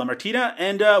Chris LaMartina,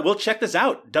 and we'll check this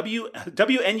out.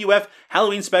 WNUF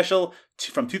Halloween special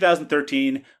from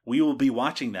 2013. We will be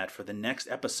watching that for the next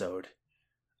episode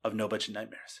of No Budget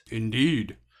Nightmares.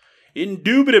 Indeed.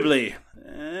 Indubitably.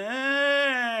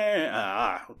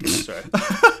 Sorry.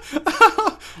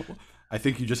 I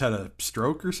think you just had a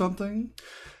stroke or something.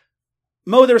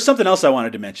 Mo, there was something else I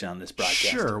wanted to mention on this broadcast.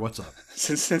 Sure, what's up?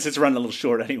 Since it's running a little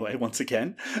short anyway, once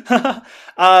again.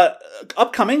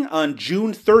 Upcoming on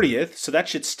June 30th, so that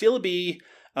should still be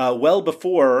well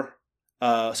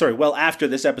after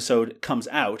this episode comes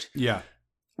out. Yeah.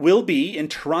 Will be in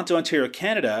Toronto, Ontario,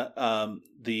 Canada,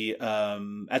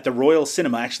 at the Royal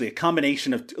Cinema, actually a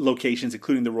combination of locations,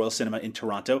 including the Royal Cinema in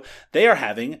Toronto. They are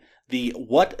having the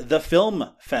What the Film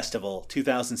Festival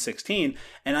 2016.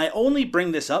 And I only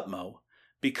bring this up, Mo,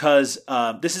 because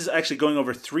this is actually going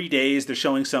over 3 days. They're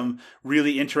showing some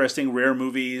really interesting, rare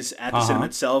movies at the cinema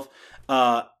itself.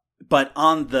 But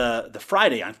on the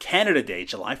Friday, on Canada Day,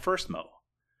 July 1st, Mo,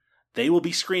 they will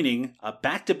be screening a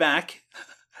back-to-back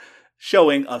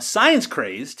showing of Science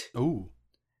Crazed. Ooh.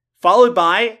 Followed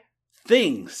by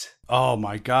Things. Oh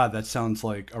my God, that sounds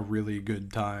like a really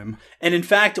good time. And in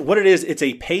fact, what it is, it's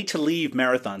a pay-to-leave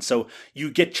marathon. So you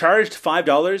get charged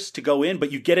 $5 to go in,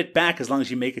 but you get it back as long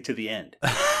as you make it to the end.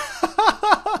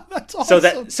 That's awesome.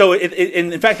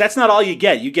 In fact, that's not all you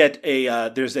get. You get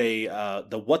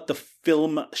the What the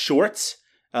Film shorts.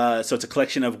 So it's a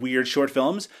collection of weird short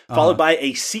films, followed by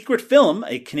a secret film,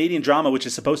 a Canadian drama, which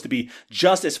is supposed to be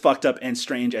just as fucked up and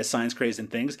strange as Science Crazed and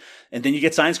Things. And then you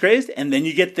get Science Crazed, and then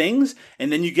you get Things,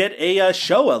 and then you get a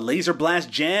show, a laser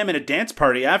blast jam, and a dance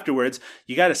party afterwards.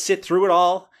 You got to sit through it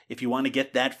all if you want to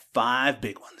get that 5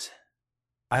 big ones.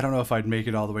 I don't know if I'd make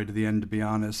it all the way to the end, to be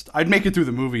honest. I'd make it through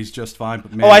the movies just fine.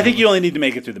 But man, I think you only need to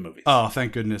make it through the movies. Oh,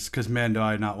 thank goodness. Because, man, do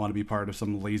I not want to be part of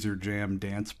some laser jam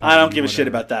dance. I don't give a shit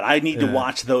about that. I need to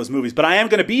watch those movies. But I am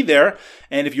going to be there.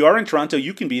 And if you are in Toronto,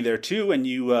 you can be there too. And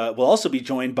you will also be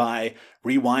joined by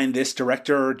Rewind This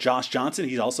director, Josh Johnson.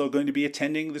 He's also going to be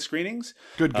attending the screenings.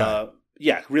 Good guy.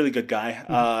 Yeah, really good guy.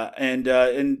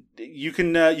 And you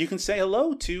can say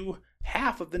hello to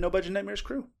half of the No Budget Nightmares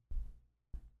crew.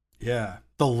 Yeah.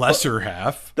 The lesser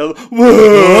half. Yeah.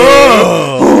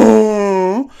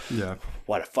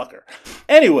 What a fucker.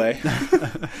 Anyway,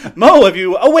 Mo, have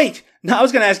you... Oh, wait. No, I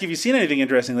was going to ask if you've seen anything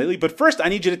interesting lately. But first, I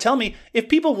need you to tell me if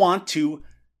people want to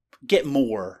get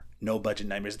more No Budget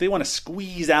Nightmares. If they want to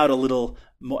squeeze out a little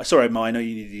more... Sorry, Mo, I know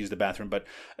you need to use the bathroom, but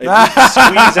if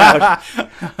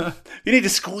you need to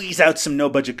squeeze out some No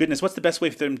Budget goodness, what's the best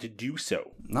way for them to do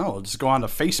so? No, just go on to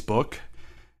Facebook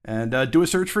and do a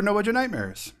search for No Budget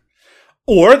Nightmares.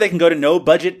 Or they can go to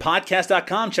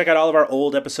nobudgetpodcast.com, check out all of our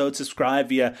old episodes, subscribe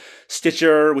via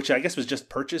Stitcher, which I guess was just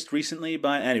purchased recently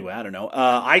by, anyway, I don't know,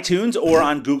 iTunes or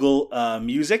on Google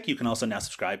Music. You can also now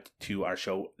subscribe to our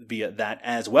show via that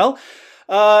as well.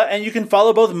 And you can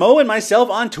follow both Mo and myself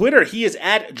on Twitter. He is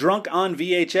at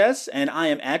DrunkOnVHS, and I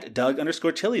am at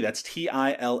Doug_Tilley. That's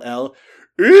TILLEY.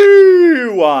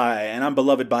 And I'm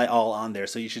beloved by all on there,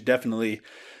 so you should definitely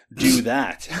do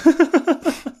that.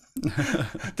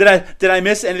 Did I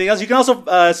miss anything else? You can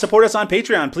also support us on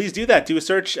Patreon. Please do that. Do a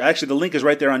search. Actually, the link is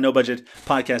right there on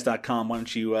nobudgetpodcast.com. Why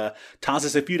don't you toss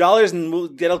us a few dollars,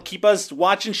 and that'll keep us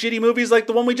watching shitty movies like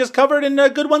the one we just covered, and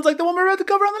good ones like the one we're about to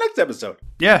cover on the next episode.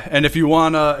 Yeah, and if you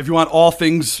want all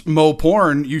things Mo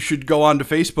Porn, you should go onto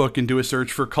Facebook and do a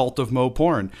search for Cult of Mo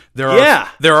Porn. There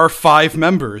are 5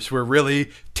 members. We're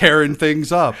really tearing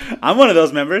things up. I'm one of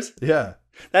those members. Yeah.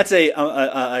 That's a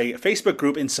Facebook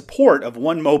group in support of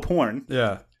One Mo Porn.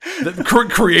 Yeah.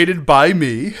 Created by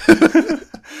me.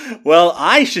 Well,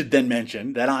 I should then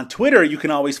mention that on Twitter, you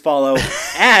can always follow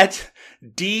at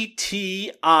DTITFM,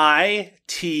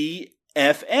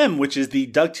 which is the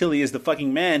Doug Tilley is the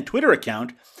fucking man Twitter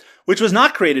account, which was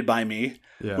not created by me.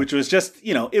 Yeah. Which was just,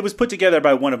 it was put together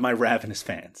by one of my ravenous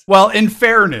fans. Well, in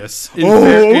fairness,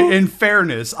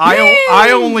 I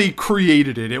only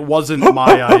created it. It wasn't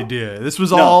my idea. This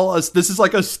was this is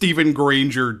like a Stephen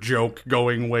Granger joke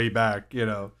going way back,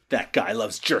 That guy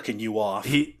loves jerking you off.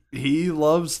 He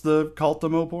loves the Cult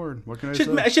of Mo Porn. What can I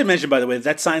say? I should mention, by the way,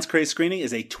 that Science Crazed screening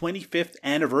is a 25th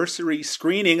anniversary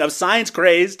screening of Science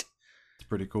Crazed. It's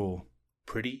pretty cool.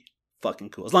 Pretty fucking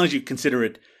cool. As long as you consider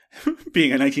it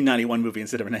being a 1991 movie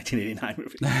instead of a 1989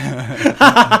 movie.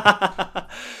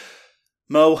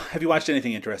 Mo, have you watched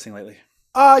anything interesting lately?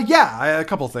 A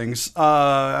couple things.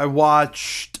 I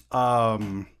watched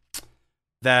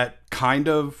that kind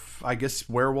of, I guess,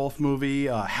 werewolf movie,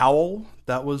 Howl.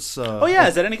 That was.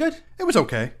 Is that any good? It was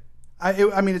okay.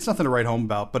 I mean, it's nothing to write home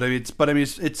about, but it's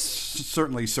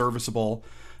certainly serviceable.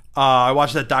 I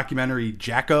watched that documentary,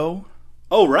 Jacko.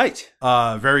 Oh, right.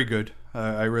 Very good.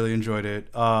 I really enjoyed it.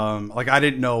 I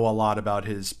didn't know a lot about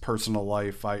his personal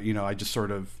life. I just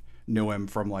sort of knew him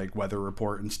from like Weather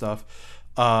Report and stuff.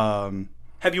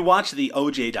 Have you watched the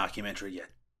OJ documentary yet?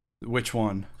 Which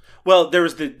one? Well, there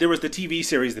was the TV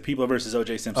series, The People vs.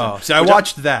 O.J. Simpson. Oh, so I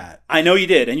watched that. I know you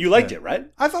did, and you liked it, right?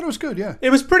 I thought it was good, yeah. It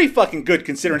was pretty fucking good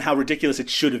considering how ridiculous it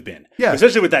should have been. Yeah.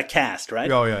 Especially with that cast, right?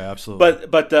 Oh, yeah, absolutely.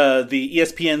 But the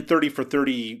ESPN 30 for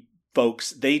 30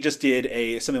 folks, they just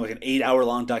did something like an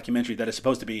 8-hour-long documentary that is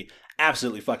supposed to be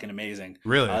absolutely fucking amazing.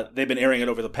 Really? They've been airing it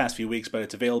over the past few weeks, but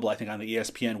it's available, I think, on the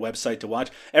ESPN website to watch.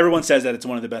 Everyone says that it's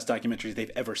one of the best documentaries they've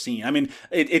ever seen. I mean,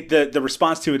 the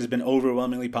response to it has been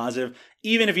overwhelmingly positive,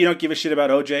 even if you don't give a shit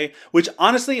about OJ, which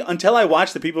honestly, until I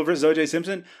watched The People vs. OJ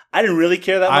Simpson, I didn't really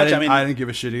care that much. I didn't give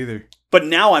a shit either. But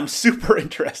now I'm super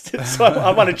interested, so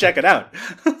I want to check it out.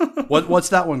 What's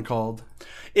that one called?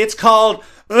 It's called...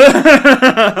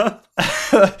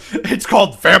 It's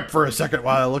called Vamp for a second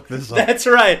while I look this up. That's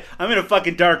right. I'm in a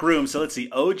fucking dark room. So let's see.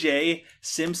 O.J.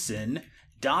 Simpson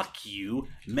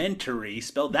documentary.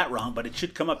 Spelled that wrong, but it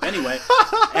should come up anyway.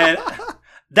 And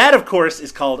that, of course,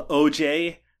 is called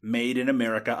O.J. Made in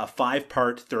America, a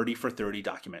 5-part 30 for 30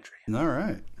 documentary. All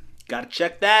right. Got to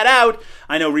check that out.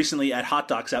 I know recently at Hot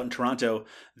Docs out in Toronto,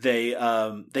 they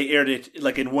aired it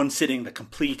like in one sitting, the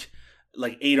complete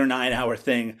like 8 or 9 hour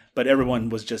thing, but everyone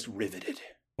was just riveted.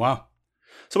 Wow.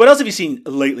 So what else have you seen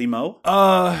lately, Mo?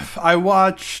 I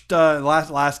watched the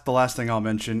last thing I'll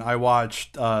mention. I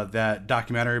watched that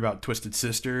documentary about Twisted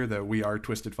Sister, the We Are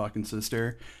Twisted Fucking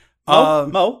Sister.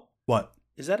 Mo? What?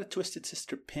 Is that a Twisted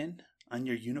Sister pin on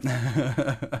your uniform?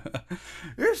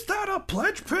 Is that a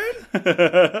pledge pin?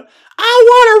 I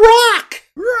want to rock.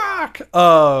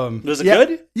 Was it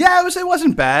good? Yeah, it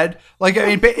wasn't bad. Like,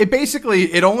 I mean,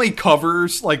 it only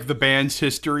covers like the band's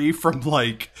history from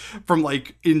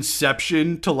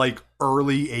inception to like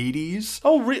early 80s.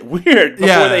 Oh, weird.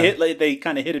 Before they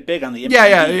kind of hit it big on the MTV.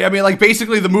 Yeah. I mean, like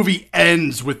basically the movie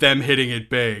ends with them hitting it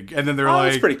big, and then they're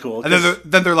like, that's pretty cool. And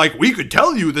then they're like, we could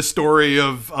tell you the story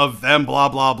of them, blah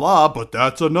blah blah, but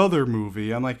that's another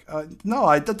movie. I'm like, no,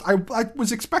 I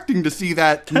was expecting to see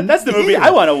that. That's the movie I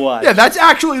want to watch. Yeah, that's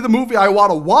actually the movie I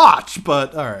want to watch.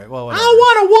 But all right, well, whatever. I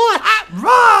want to watch.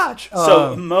 Watch.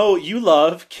 So Mo, you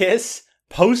love Kiss,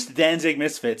 Post Danzig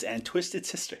Misfits, and Twisted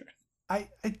Sister. I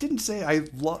didn't say I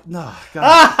love. No, God.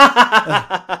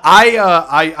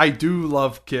 I do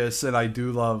love Kiss, and I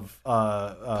do love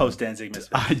Post Danzig Misfits.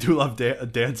 I do love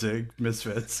Danzig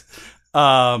Misfits.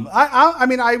 I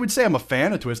mean, I would say I'm a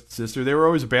fan of Twisted Sister. They were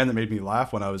always a band that made me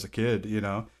laugh when I was a kid. You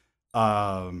know,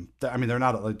 I mean,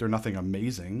 they're nothing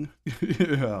amazing.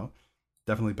 You know,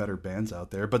 definitely better bands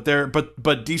out there.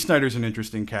 But Dee Snider's an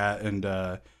interesting cat,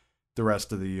 and the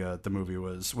rest of the movie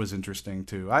was interesting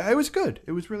too. It was good.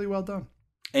 It was really well done.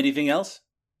 Anything else?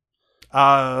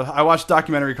 I watched a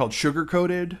documentary called Sugar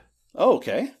Coated. Oh,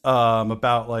 okay.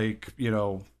 About like, you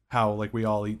know, how like we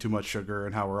all eat too much sugar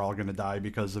and how we're all gonna die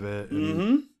because of it.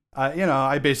 And,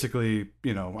 I basically,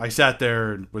 I sat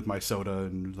there with my soda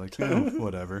and was like,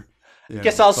 whatever.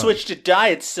 Guess I'll switch to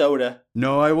diet soda.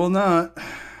 No, I will not.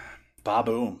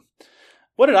 Ba-boom.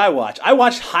 What did I watch? I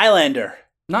watched Highlander.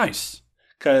 Nice.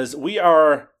 Because we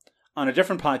are on a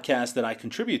different podcast that I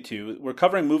contribute to. We're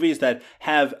covering movies that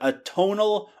have a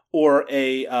tonal or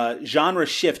a genre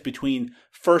shift between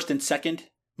first and second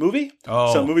movie.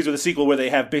 Oh. So movies with a sequel where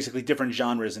they have basically different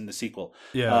genres in the sequel.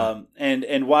 Yeah.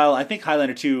 And while I think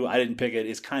Highlander 2, I didn't pick it,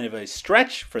 is kind of a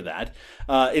stretch for that,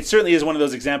 it certainly is one of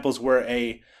those examples where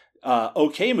a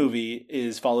okay movie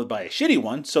is followed by a shitty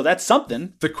one. So that's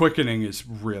something. The Quickening is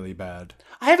really bad.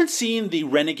 I haven't seen the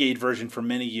Renegade version for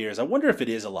many years. I wonder if it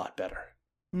is a lot better.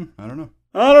 I don't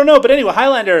know. But anyway,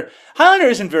 Highlander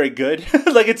isn't very good.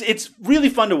 Like it's really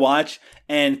fun to watch,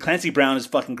 and Clancy Brown is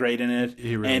fucking great in it.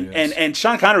 He really is. And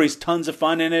Sean Connery's tons of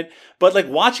fun in it. But like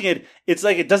watching it, it's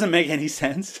like it doesn't make any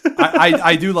sense.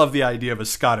 I do love the idea of a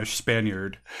Scottish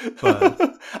Spaniard,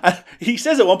 but he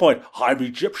says at one point, "I'm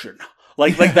Egyptian."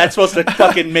 Like that's supposed to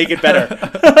fucking make it better.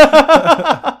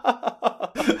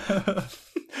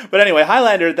 But anyway,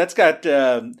 Highlander, that's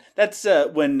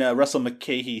when Russell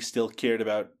Mulcahy still cared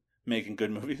about making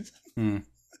good movies.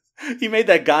 He made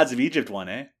that Gods of Egypt one,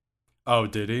 eh? Oh,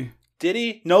 did he? Did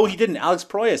he? No, he didn't. Alex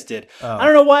Proyas did. I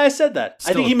don't know why I said that.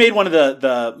 I think he made one of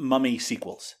the Mummy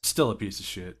sequels. Still a piece of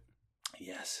shit.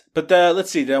 Yes. But let's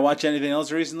see. Did I watch anything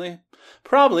else recently?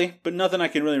 Probably, but nothing I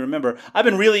can really remember. I've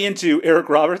been really into Eric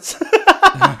Roberts.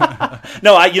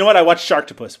 No, you know what? I watched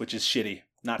Sharktopus, which is shitty.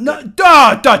 Not good.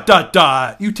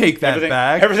 You take that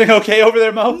back. Everything okay over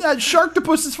there, Mo? That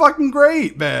Sharktopus is fucking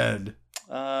great, man.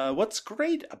 What's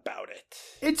great about it?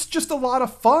 It's just a lot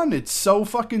of fun. It's so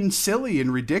fucking silly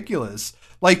and ridiculous.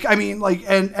 Like, I mean, like,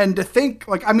 and to think,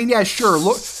 like, I mean, yeah, sure.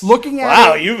 Looking at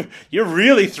wow, you're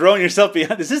really throwing yourself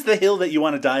behind. Is this the hill that you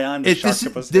want to die on? This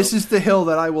is the hill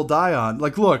that I will die on.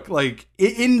 Like, look, like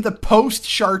in the post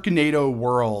Sharknado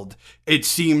world, it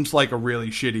seems like a really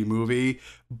shitty movie,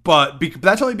 but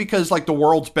that's only because like the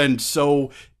world's been so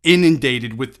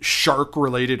inundated with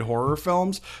shark-related horror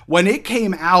films. When it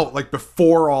came out, like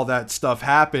before all that stuff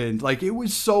happened, like it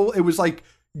was like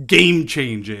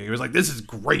game-changing. It was like, this is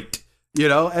great. You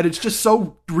know, and it's just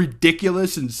so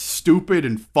ridiculous and stupid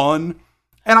and fun.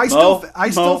 And I still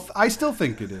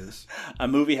think it is. A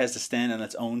movie has to stand on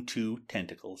its own two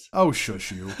tentacles. Oh,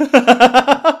 shush you.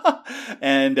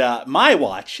 And my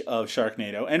watch of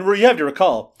Sharknado, and where you have to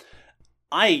recall,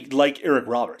 I like Eric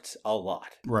Roberts a lot.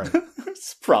 Right.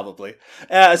 Probably.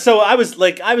 So I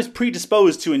was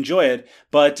predisposed to enjoy it,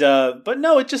 but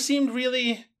no, it just seemed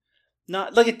really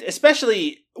not like it,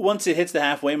 especially once it hits the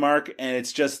halfway mark and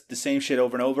it's just the same shit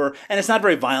over and over. And it's not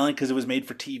very violent because it was made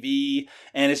for TV,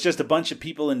 and it's just a bunch of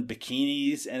people in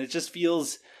bikinis, and it just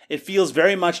feels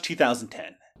very much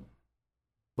 2010.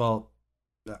 Well,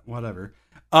 whatever.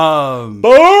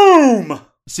 Boom!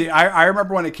 See, I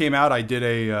remember when it came out, I did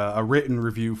a written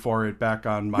review for it back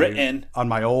on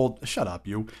my old, shut up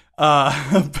you,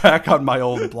 back on my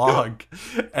old blog,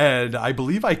 and I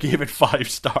believe I gave it 5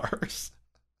 stars.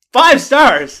 5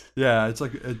 stars. Yeah, it's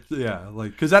like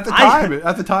because at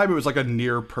the time it was like a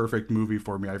near perfect movie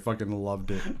for me. I fucking loved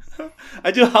it.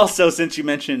 I do also, since you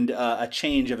mentioned a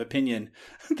change of opinion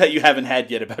that you haven't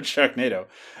had yet about Sharknado.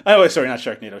 Oh, sorry, not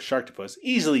Sharknado, Sharktopus.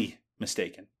 Easily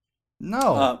mistaken.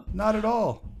 No, not at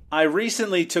all. I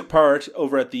recently took part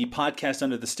over at the podcast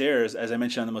Under the Stairs, as I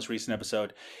mentioned on the most recent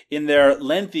episode, in their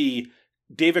lengthy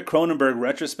David Cronenberg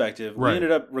retrospective. Right. We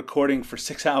ended up recording for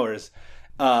 6 hours.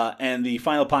 And the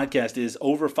final podcast is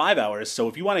over 5 hours. So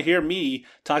if you want to hear me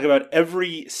talk about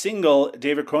every single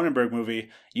David Cronenberg movie,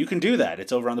 you can do that.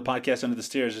 It's over on the podcast Under the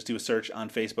Stairs. Just do a search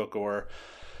on Facebook or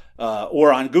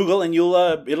on Google, and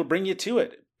it'll bring you to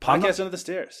it. Podcast Under the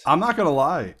Stairs. I'm not gonna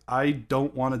lie, I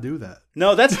don't want to do that.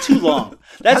 No, that's too long.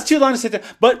 That's too long to sit there.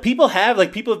 But people have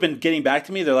been getting back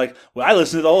to me. They're like, "Well, I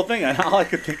listened to the whole thing," and all I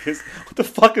could think is, "What the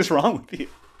fuck is wrong with you?"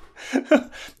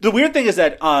 The weird thing is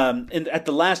that at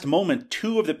the last moment,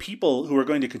 2 of the people who were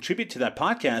going to contribute to that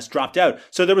podcast dropped out.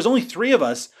 So there was only 3 of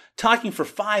us talking for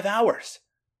 5 hours.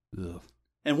 Ugh.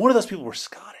 And one of those people were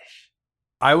Scottish.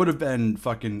 I would have been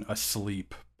fucking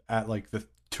asleep at like the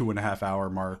 2.5 hour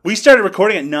mark. We started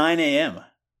recording at 9 a.m.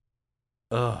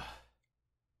 Ugh.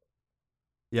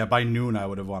 Yeah, by noon I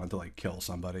would have wanted to like kill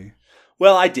somebody.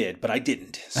 Well, I did, but I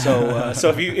didn't. So,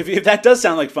 if that does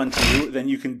sound like fun to you, then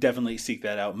you can definitely seek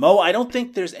that out. Mo, I don't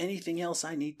think there's anything else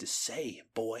I need to say,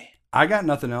 boy. I got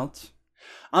nothing else.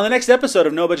 On the next episode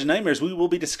of No Budget Nightmares, we will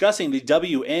be discussing the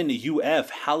WNUF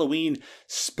Halloween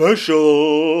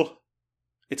special.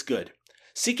 It's good.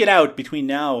 Seek it out between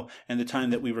now and the time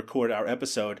that we record our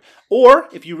episode. Or,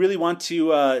 if you really want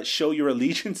to show your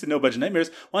allegiance to No Budget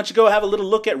Nightmares, why don't you go have a little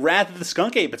look at Wrath of the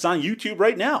Skunk Ape? It's on YouTube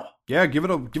right now. Yeah, give it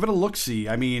a look-see.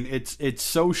 I mean, it's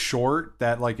so short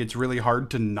that like it's really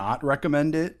hard to not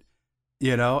recommend it.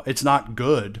 You know, it's not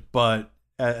good, but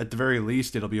at the very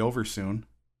least, it'll be over soon.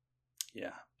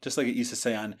 Yeah, just like it used to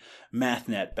say on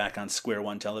MathNet back on Square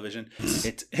One television.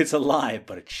 It's alive,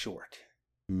 but it's short.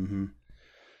 Mm-hmm.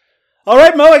 All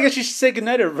right, Mo, I guess you should say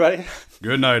goodnight, everybody.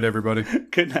 Good night, everybody.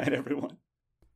 Good night, everyone.